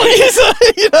 Don't use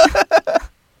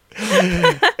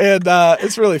And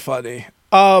it's really funny.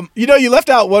 You left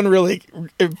out one really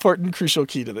important, crucial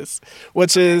key to this,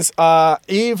 which is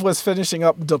Eve was finishing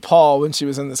up DePaul when she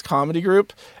was in this comedy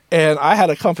group. And I had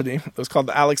a company. It was called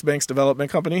the Alex Banks Development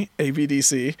Company,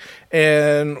 ABDC.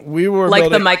 And we were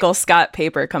the Michael Scott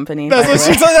Paper Company. So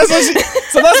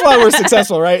that's why we're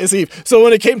successful, right? Is Eve. So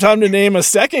when it came time to name a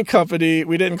second company,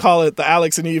 we didn't call it the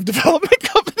Alex and Eve Development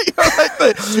Company.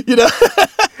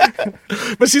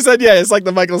 But she said, yeah, it's like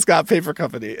the Michael Scott Paper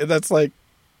Company. And that's like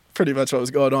pretty much what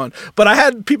was going on. But I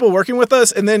had people working with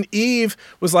us. And then Eve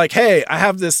was like, hey, I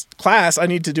have this class. I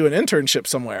need to do an internship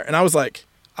somewhere. And I was like,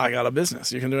 I got a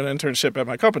business. You can do an internship at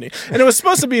my company. And it was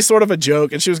supposed to be sort of a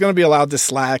joke, and she was going to be allowed to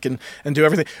slack and do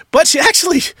everything. But she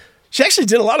actually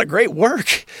did a lot of great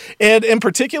work. And in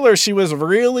particular, she was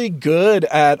really good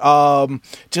at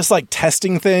just like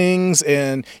testing things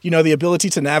and, the ability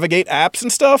to navigate apps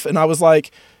and stuff. And I was like,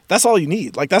 that's all you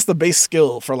need. Like, that's the base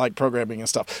skill for like programming and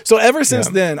stuff. So ever since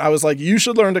then, I was like, you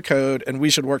should learn to code and we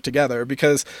should work together,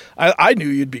 because I knew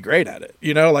you'd be great at it.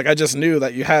 I just knew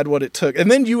that you had what it took. And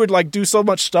then you would like do so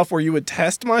much stuff where you would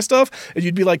test my stuff and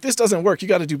you'd be like, this doesn't work. You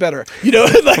got to do better.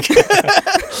 Like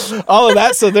all of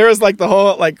that. So there was like the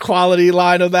whole like quality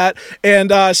line of that.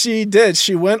 And she did.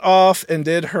 She went off and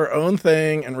did her own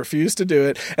thing and refused to do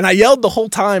it. And I yelled the whole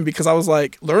time because I was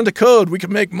like, learn to code. We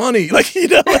can make money.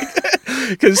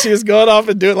 because she was going off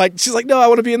and doing like, she's like, no, I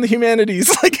want to be in the humanities.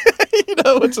 Like,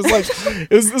 which is like,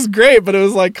 it was great, but it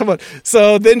was like, come on.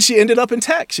 So then she ended up in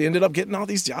tech. She ended up getting all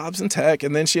these jobs in tech.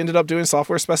 And then she ended up doing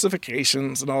software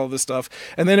specifications and all of this stuff.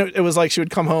 And then it was like, she would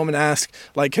come home and ask,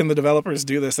 like, can the developers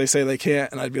do this? They say they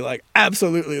can't. And I'd be like,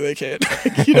 absolutely they can.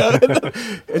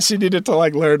 And she needed to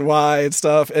like learn why and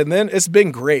stuff. And then it's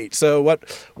been great. So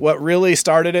what really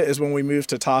started it is when we moved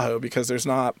to Tahoe, because there's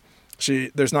not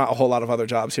a whole lot of other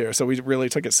jobs here. So we really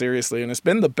took it seriously, and it's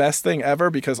been the best thing ever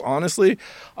because honestly,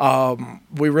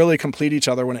 we really complete each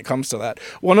other when it comes to that.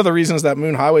 One of the reasons that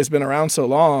Moon Highway's been around so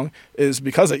long is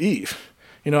because of Eve.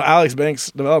 Alex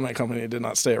Banks' development company did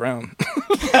not stay around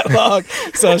that long.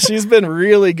 So she's been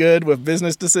really good with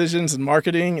business decisions and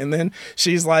marketing. And then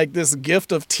she's like, this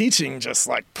gift of teaching just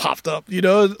like popped up,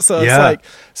 So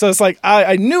it's like,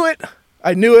 I knew it.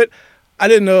 I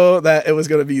didn't know that it was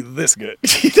going to be this good,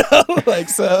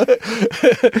 so.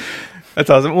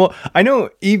 That's awesome. Well, I know,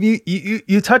 Eve,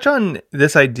 you touch on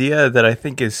this idea that I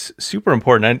think is super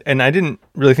important. And I didn't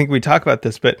really think we'd talk about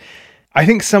this, but I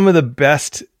think some of the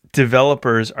best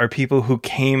developers are people who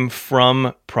came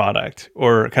from product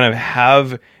or kind of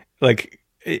have like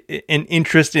an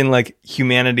interest in like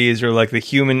humanities or like the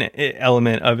human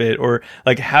element of it, or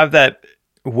like have that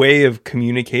way of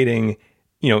communicating,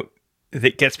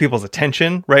 that gets people's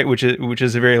attention, right? Which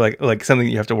is a very like something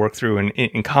that you have to work through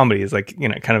in comedy, is like,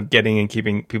 kind of getting and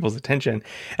keeping people's attention.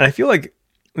 And I feel like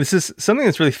this is something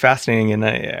that's really fascinating. And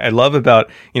I love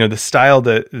about, the style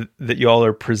that you all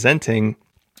are presenting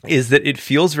is that it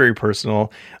feels very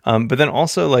personal. But then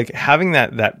also like having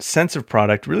that sense of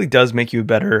product really does make you a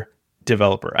better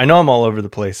developer. I know I'm all over the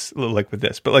place like with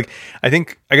this, but like, I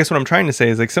guess what I'm trying to say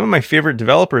is like some of my favorite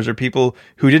developers are people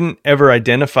who didn't ever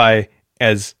identify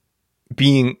as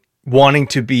wanting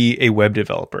to be a web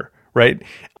developer, right?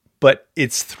 But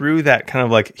it's through that kind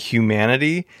of like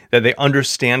humanity that they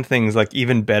understand things like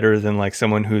even better than like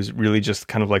someone who's really just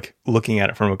kind of like looking at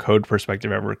it from a code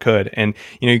perspective ever could. And,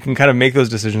 you can kind of make those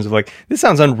decisions of like, this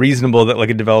sounds unreasonable that like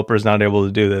a developer is not able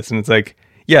to do this. And it's like,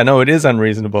 yeah, no, it is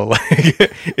unreasonable. Like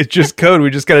it's just code. We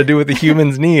just got to do what the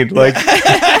humans need. Like,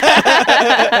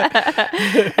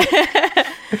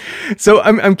 so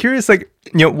I'm curious, like,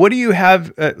 what do you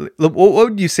have, what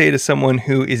would you say to someone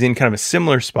who is in kind of a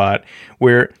similar spot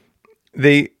where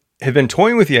they have been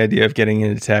toying with the idea of getting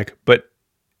into tech, but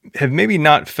have maybe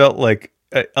not felt like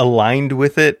aligned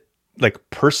with it, like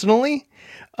personally?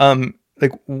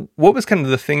 Like what was kind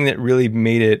of the thing that really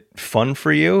made it fun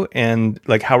for you? And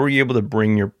like, how were you able to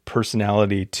bring your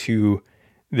personality to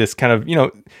this kind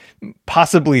of,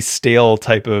 possibly stale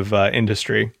type of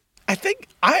industry? I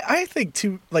think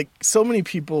too, like so many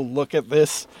people look at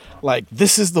this, like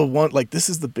this is the one, like this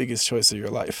is the biggest choice of your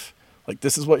life. Like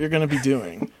this is what you're going to be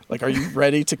doing. Like, are you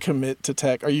ready to commit to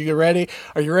tech? Are you ready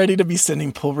to be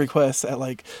sending pull requests at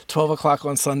like 12 o'clock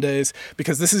on Sundays?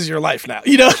 Because this is your life now,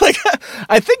 like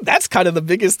I think that's kind of the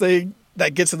biggest thing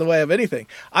that gets in the way of anything.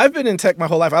 I've been in tech my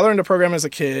whole life. I learned to program as a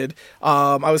kid.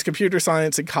 I was computer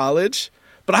science in college,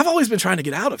 but I've always been trying to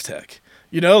get out of tech.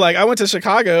 Like I went to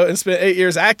Chicago and spent 8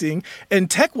 years acting, and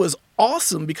tech was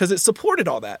awesome because it supported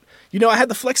all that. I had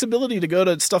the flexibility to go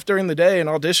to stuff during the day and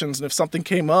auditions, and if something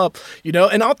came up,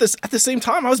 and at the same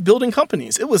time, I was building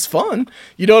companies. It was fun.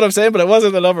 You know what I'm saying? But it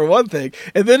wasn't the number one thing.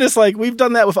 And then it's like, we've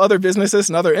done that with other businesses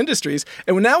and other industries.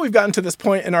 And now we've gotten to this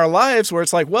point in our lives where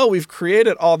it's like, well, we've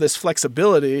created all this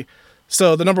flexibility.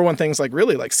 So the number one thing is like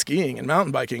really like skiing and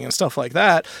mountain biking and stuff like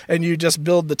that. And you just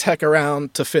build the tech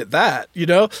around to fit that,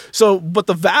 So, but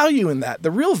the value in that, the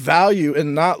real value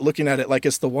in not looking at it like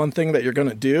it's the one thing that you're going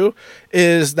to do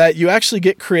is that you actually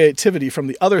get creativity from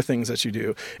the other things that you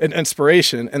do and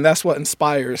inspiration. And that's what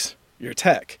inspires your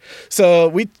tech.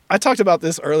 So I talked about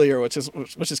this earlier, which is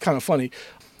kind of funny.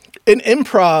 In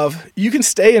improv, you can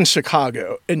stay in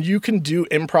Chicago and you can do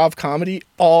improv comedy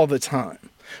all the time.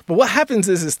 But what happens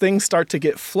is things start to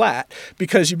get flat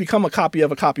because you become a copy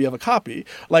of a copy of a copy.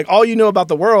 Like all you know about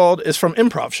the world is from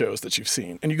improv shows that you've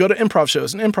seen. And you go to improv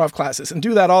shows and improv classes and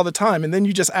do that all the time. And then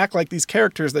you just act like these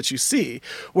characters that you see.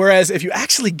 Whereas if you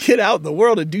actually get out in the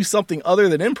world and do something other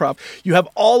than improv, you have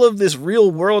all of this real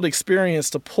world experience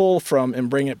to pull from and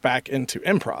bring it back into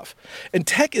improv. And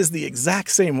tech is the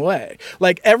exact same way.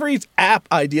 Like every app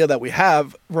idea that we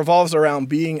have revolves around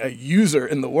being a user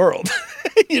in the world.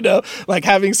 Like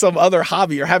having some other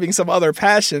hobby or having some other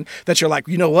passion that you're like,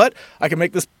 you know what? I can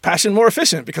make this passion more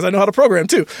efficient because I know how to program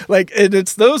too. Like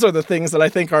those are the things that I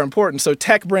think are important. So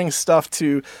tech brings stuff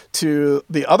to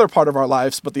the other part of our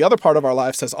lives, but the other part of our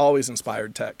lives has always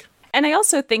inspired tech. And I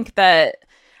also think that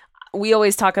we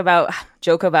always joke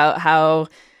about how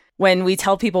when we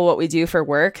tell people what we do for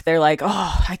work, they're like,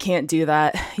 oh, I can't do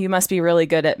that. You must be really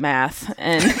good at math.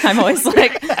 And I'm always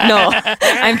like, no,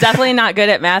 I'm definitely not good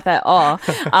at math at all.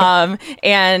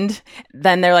 And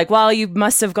then they're like, well, you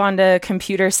must have gone to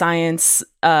computer science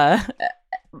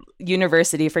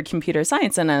university for computer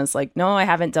science. And I was like, no, I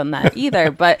haven't done that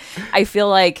either. But I feel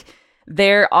like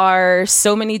there are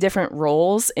so many different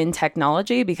roles in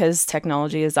technology, because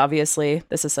technology is obviously,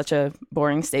 this is such a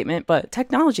boring statement, but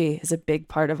technology is a big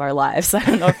part of our lives. I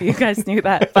don't know if you guys knew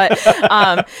that, but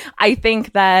I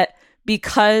think that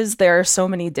because there are so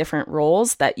many different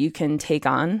roles that you can take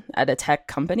on at a tech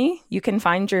company, you can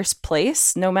find your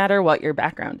place no matter what your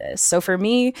background is. So for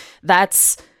me,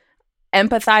 that's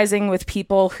empathizing with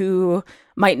people who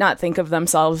might not think of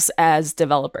themselves as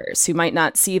developers, who might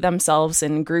not see themselves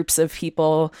in groups of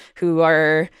people who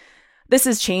are, this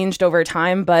has changed over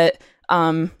time, but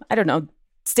I don't know,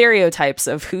 stereotypes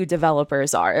of who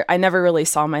developers are. I never really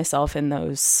saw myself in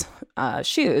those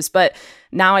shoes, but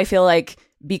now I feel like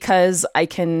because I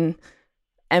can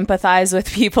empathize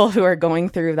with people who are going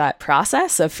through that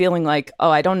process of feeling like,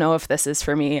 oh, I don't know if this is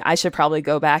for me. I should probably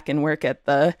go back and work at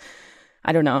the,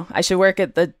 I don't know, I should work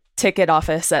at the ticket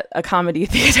office at a comedy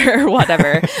theater or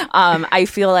whatever. I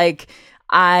feel like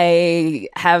I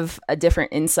have a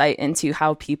different insight into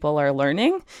how people are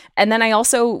learning. And then I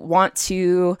also want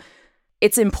to,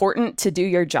 it's important to do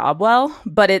your job well,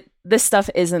 but this stuff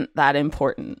isn't that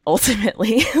important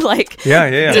ultimately. Like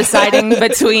deciding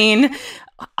between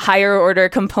higher order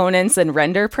components and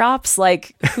render props,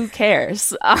 like who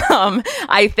cares?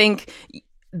 I think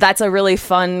that's a really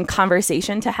fun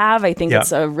conversation to have. I think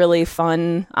it's a really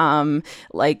fun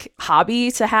like hobby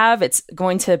to have. It's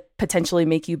going to potentially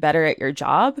make you better at your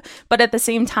job. But at the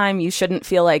same time, you shouldn't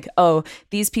feel like, oh,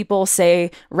 these people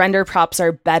say render props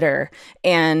are better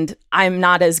and I'm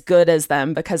not as good as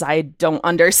them because I don't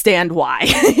understand why,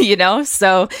 you know?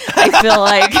 So I feel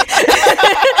like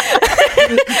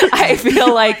I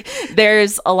feel like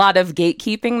there's a lot of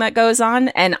gatekeeping that goes on.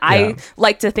 And I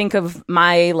like to think of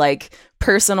my like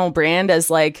personal brand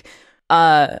as like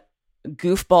a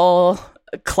goofball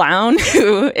clown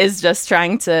who is just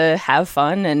trying to have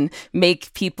fun and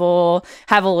make people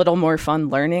have a little more fun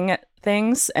learning at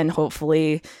things, and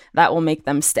hopefully that will make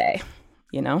them stay,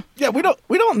 you know? Yeah, we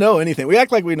don't know anything. We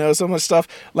act like we know so much stuff,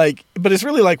 like, but it's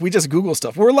really like we just Google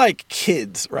stuff. We're like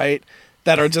kids, right?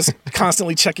 That are just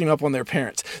constantly checking up on their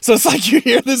parents. So it's like you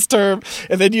hear this term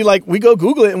and then we go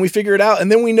Google it and we figure it out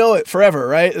and then we know it forever,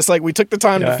 right? It's like we took the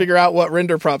time to figure out what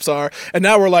render props are and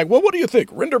now we're like, well, what do you think?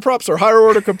 Render props are higher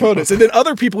order components. And then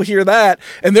other people hear that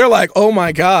and they're like, oh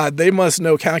my God, they must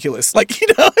know calculus. Like, you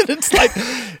know, and it's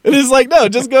like, no,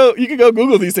 just go, you can go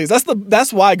Google these things.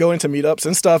 That's why going to meetups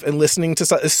and stuff and listening to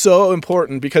stuff is so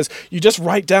important, because you just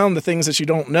write down the things that you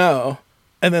don't know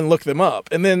and then look them up.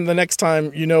 And then the next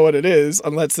time you know what it is,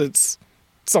 unless it's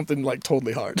something like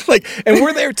totally hard. Like, and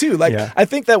we're there too. Like, I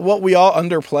think that what we all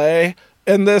underplay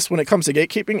in this when it comes to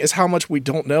gatekeeping is how much we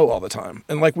don't know all the time.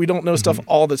 And like, we don't know stuff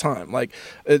all the time. Like,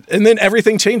 and then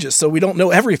everything changes. So we don't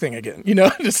know everything again, you know,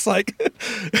 just like.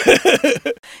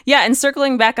 Yeah. And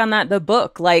circling back on that, the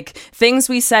book, like things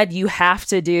we said you have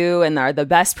to do and are the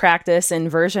best practice in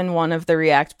version 1 of the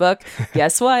React book.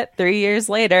 Guess what? 3 years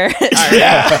later,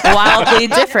 are wildly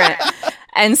different.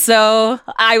 And so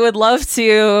I would love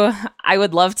to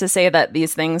say that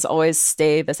these things always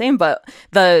stay the same, but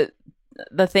the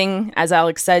thing, as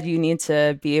Alex said, you need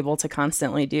to be able to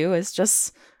constantly do is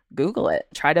just Google it,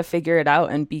 try to figure it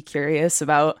out and be curious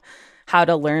about how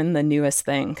to learn the newest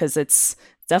thing, because it's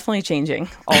definitely changing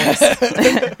always.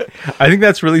 I think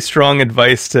that's really strong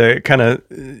advice to kind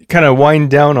of wind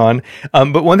down on.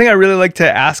 But one thing I really like to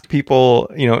ask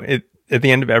people, you know, at the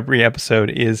end of every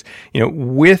episode is, you know,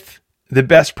 with the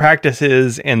best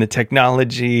practices and the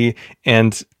technology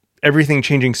and everything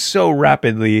changing so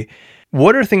rapidly,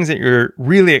 what are things that you're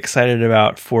really excited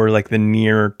about for like the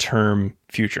near term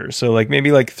future? So like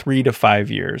maybe like 3 to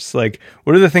 5 years, like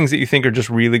what are the things that you think are just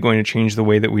really going to change the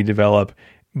way that we develop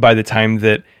by the time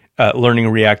that Learning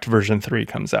React version 3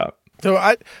 comes out? So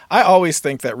I always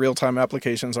think that real-time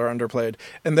applications are underplayed,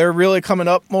 and they're really coming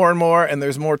up more and more, and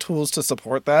there's more tools to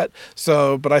support that.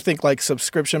 So, but I think like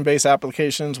subscription-based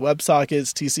applications,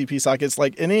 WebSockets, TCP sockets,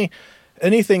 like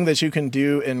anything that you can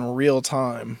do in real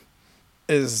time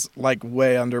is like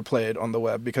way underplayed on the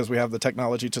web, because we have the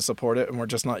technology to support it and we're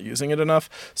just not using it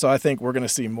enough. So I think we're going to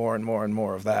see more and more and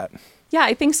more of that. Yeah,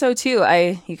 I think so too.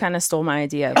 You kind of stole my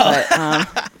idea,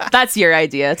 but that's your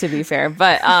idea, to be fair.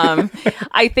 But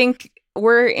I think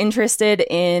we're interested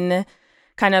in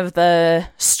kind of the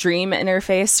stream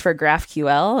interface for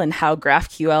GraphQL and how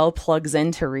GraphQL plugs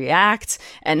into React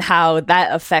and how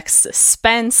that affects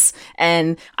suspense.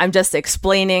 And I'm just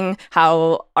explaining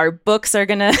how our books are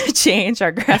going to change.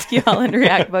 Our GraphQL and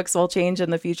React books will change in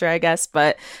the future, I guess.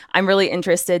 But I'm really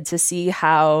interested to see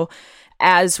how,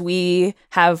 as we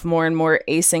have more and more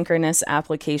asynchronous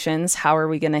applications, how are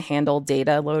we going to handle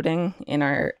data loading in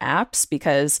our apps?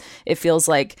 Because it feels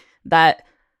like that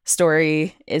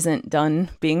story isn't done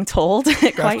being told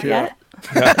quite yet.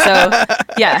 So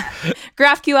yeah,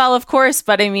 GraphQL, of course,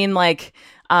 but I mean, like,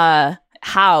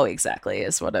 how exactly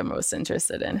is what I'm most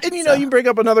interested in. And you bring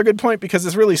up another good point, because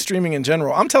it's really streaming in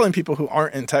general. I'm telling people who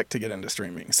aren't in tech to get into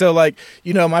streaming. So like,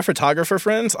 my photographer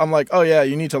friends, I'm like, oh yeah,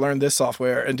 you need to learn this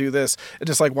software and do this. It's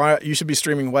just like, why you should be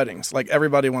streaming weddings. Like,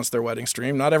 everybody wants their wedding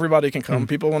streamed. Not everybody can come.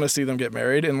 People want to see them get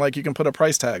married, and like, you can put a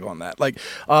price tag on that. Like,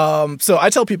 so I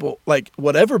tell people, like,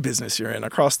 whatever business you're in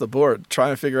across the board,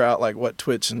 try and figure out like what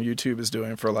Twitch and YouTube is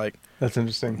doing for like, that's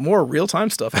interesting, more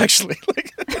real-time stuff actually.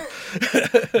 Like,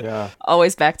 yeah.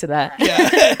 Always back to that.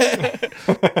 Yeah.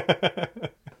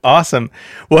 Awesome.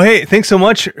 Well, hey, thanks so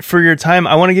much for your time.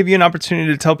 I want to give you an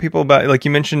opportunity to tell people about, like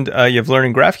you mentioned, you have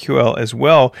Learning GraphQL as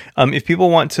well. If people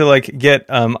want to like get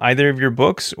either of your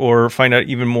books or find out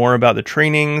even more about the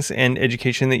trainings and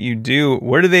education that you do,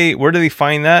 where do they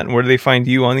find that, and where do they find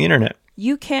you on the internet?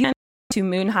 You can to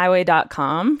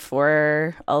moonhighway.com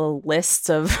for a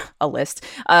website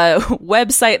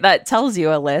that tells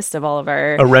you a list of all of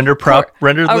our render prop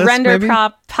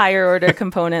higher order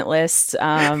component list, a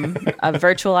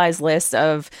virtualized list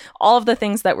of all of the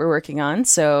things that we're working on.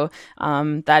 So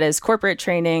that is corporate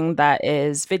training, that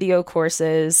is video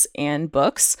courses and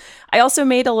books. I also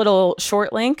made a little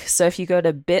short link. So if you go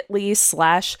to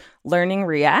bit.ly/learning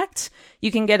React,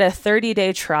 you can get a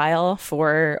 30-day trial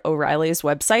for O'Reilly's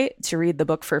website to read the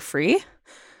book for free.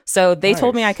 So they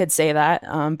told me I could say that,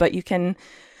 but you can,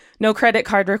 no credit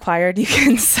card required. You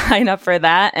can sign up for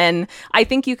that. And I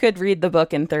think you could read the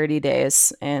book in 30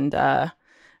 days and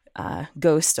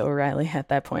ghost O'Reilly at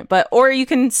that point. Or you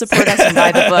can support us and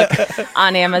buy the book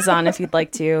on Amazon if you'd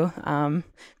like to,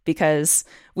 because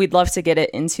we'd love to get it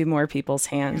into more people's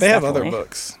hands. They have other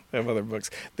books. The other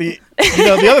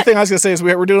thing I was going to say is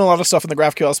we're doing a lot of stuff in the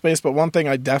GraphQL space, but one thing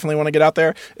I definitely want to get out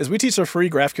there is we teach a free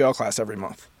GraphQL class every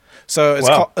month. So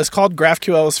it's called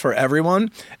GraphQL is for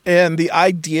everyone. And the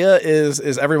idea is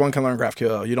everyone can learn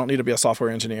GraphQL. You don't need to be a software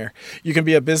engineer. You can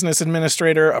be a business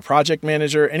administrator, a project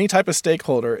manager, any type of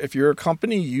stakeholder. If your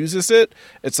company uses it,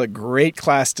 it's a great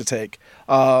class to take.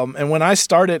 And when I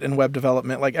started in web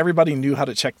development, like, everybody knew how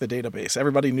to check the database.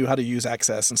 Everybody knew how to use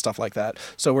Access and stuff like that.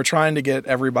 So we're trying to get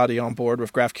everybody on board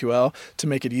with GraphQL to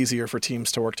make it easier for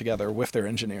teams to work together with their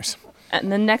engineers.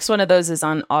 And the next one of those is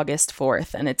on August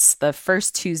 4th, and it's the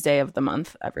first Tuesday of the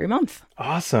month every month.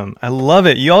 Awesome. I love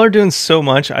it. Y'all are doing so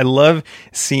much. I love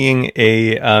seeing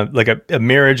a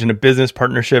marriage and a business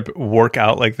partnership work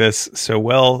out like this so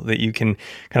well, that you can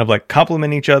kind of like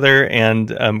complement each other and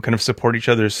kind of support each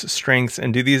other's strengths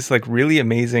and do these like really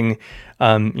amazing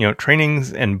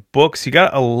trainings and books. You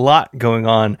got a lot going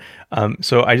on.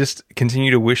 So I just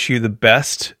continue to wish you the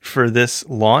best for this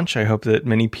launch. I hope that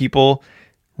many people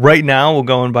right now we'll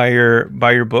go and buy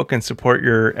your book and support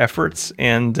your efforts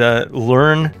and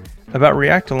learn about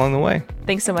React along the way.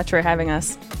 Thanks so much for having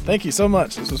us. Thank you so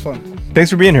much. This was fun.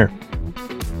 Thanks for being here.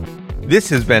 This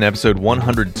has been episode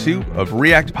 102 of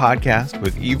React Podcast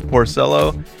with Eve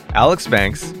Porcello, Alex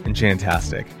Banks, and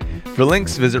Jantastic. For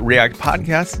links, visit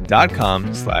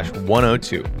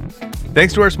reactpodcast.com/102.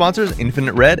 Thanks to our sponsors,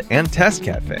 Infinite Red and Test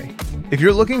Cafe. If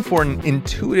you're looking for an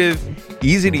intuitive,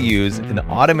 easy to use, and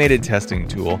automated testing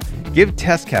tool, give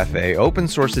Test Cafe Open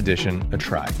Source Edition a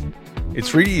try. It's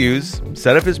free to use,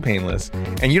 setup is painless,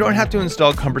 and you don't have to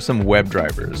install cumbersome web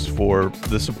drivers for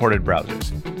the supported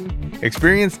browsers.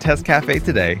 Experience Test Cafe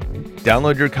today.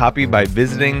 Download your copy by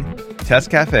visiting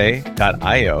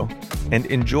testcafe.io and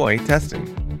enjoy testing.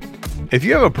 If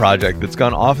you have a project that's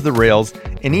gone off the rails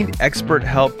and need expert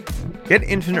help, get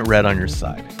Infinite Red on your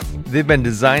side. They've been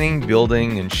designing,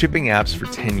 building, and shipping apps for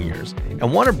 10 years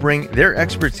and want to bring their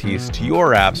expertise to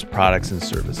your apps, products, and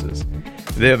services.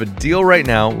 They have a deal right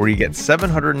now where you get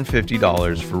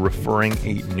 $750 for referring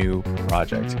a new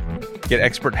project. Get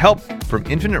expert help from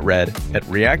Infinite Red at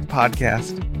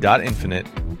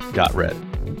reactpodcast.infinite.red.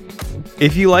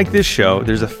 If you like this show,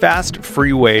 there's a fast,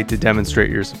 free way to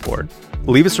demonstrate your support.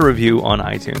 Leave us a review on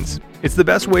iTunes. It's the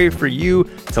best way for you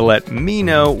to let me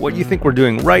know what you think we're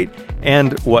doing right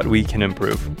and what we can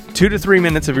improve. 2 to 3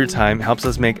 minutes of your time helps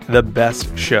us make the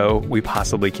best show we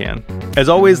possibly can. As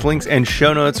always, links and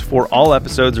show notes for all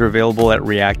episodes are available at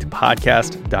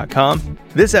reactpodcast.com.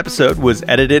 This episode was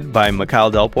edited by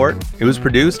Mikhail Delport. It was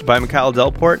produced by Mikhail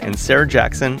Delport and Sarah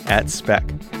Jackson at Spec,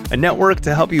 a network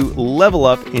to help you level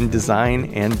up in design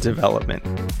and development.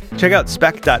 Check out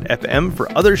spec.fm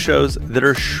for other shows that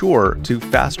are sure to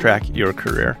fast-track your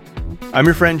career. I'm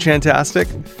your friend Chantastic.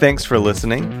 Thanks for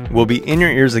listening. We'll be in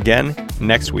your ears again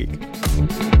next week.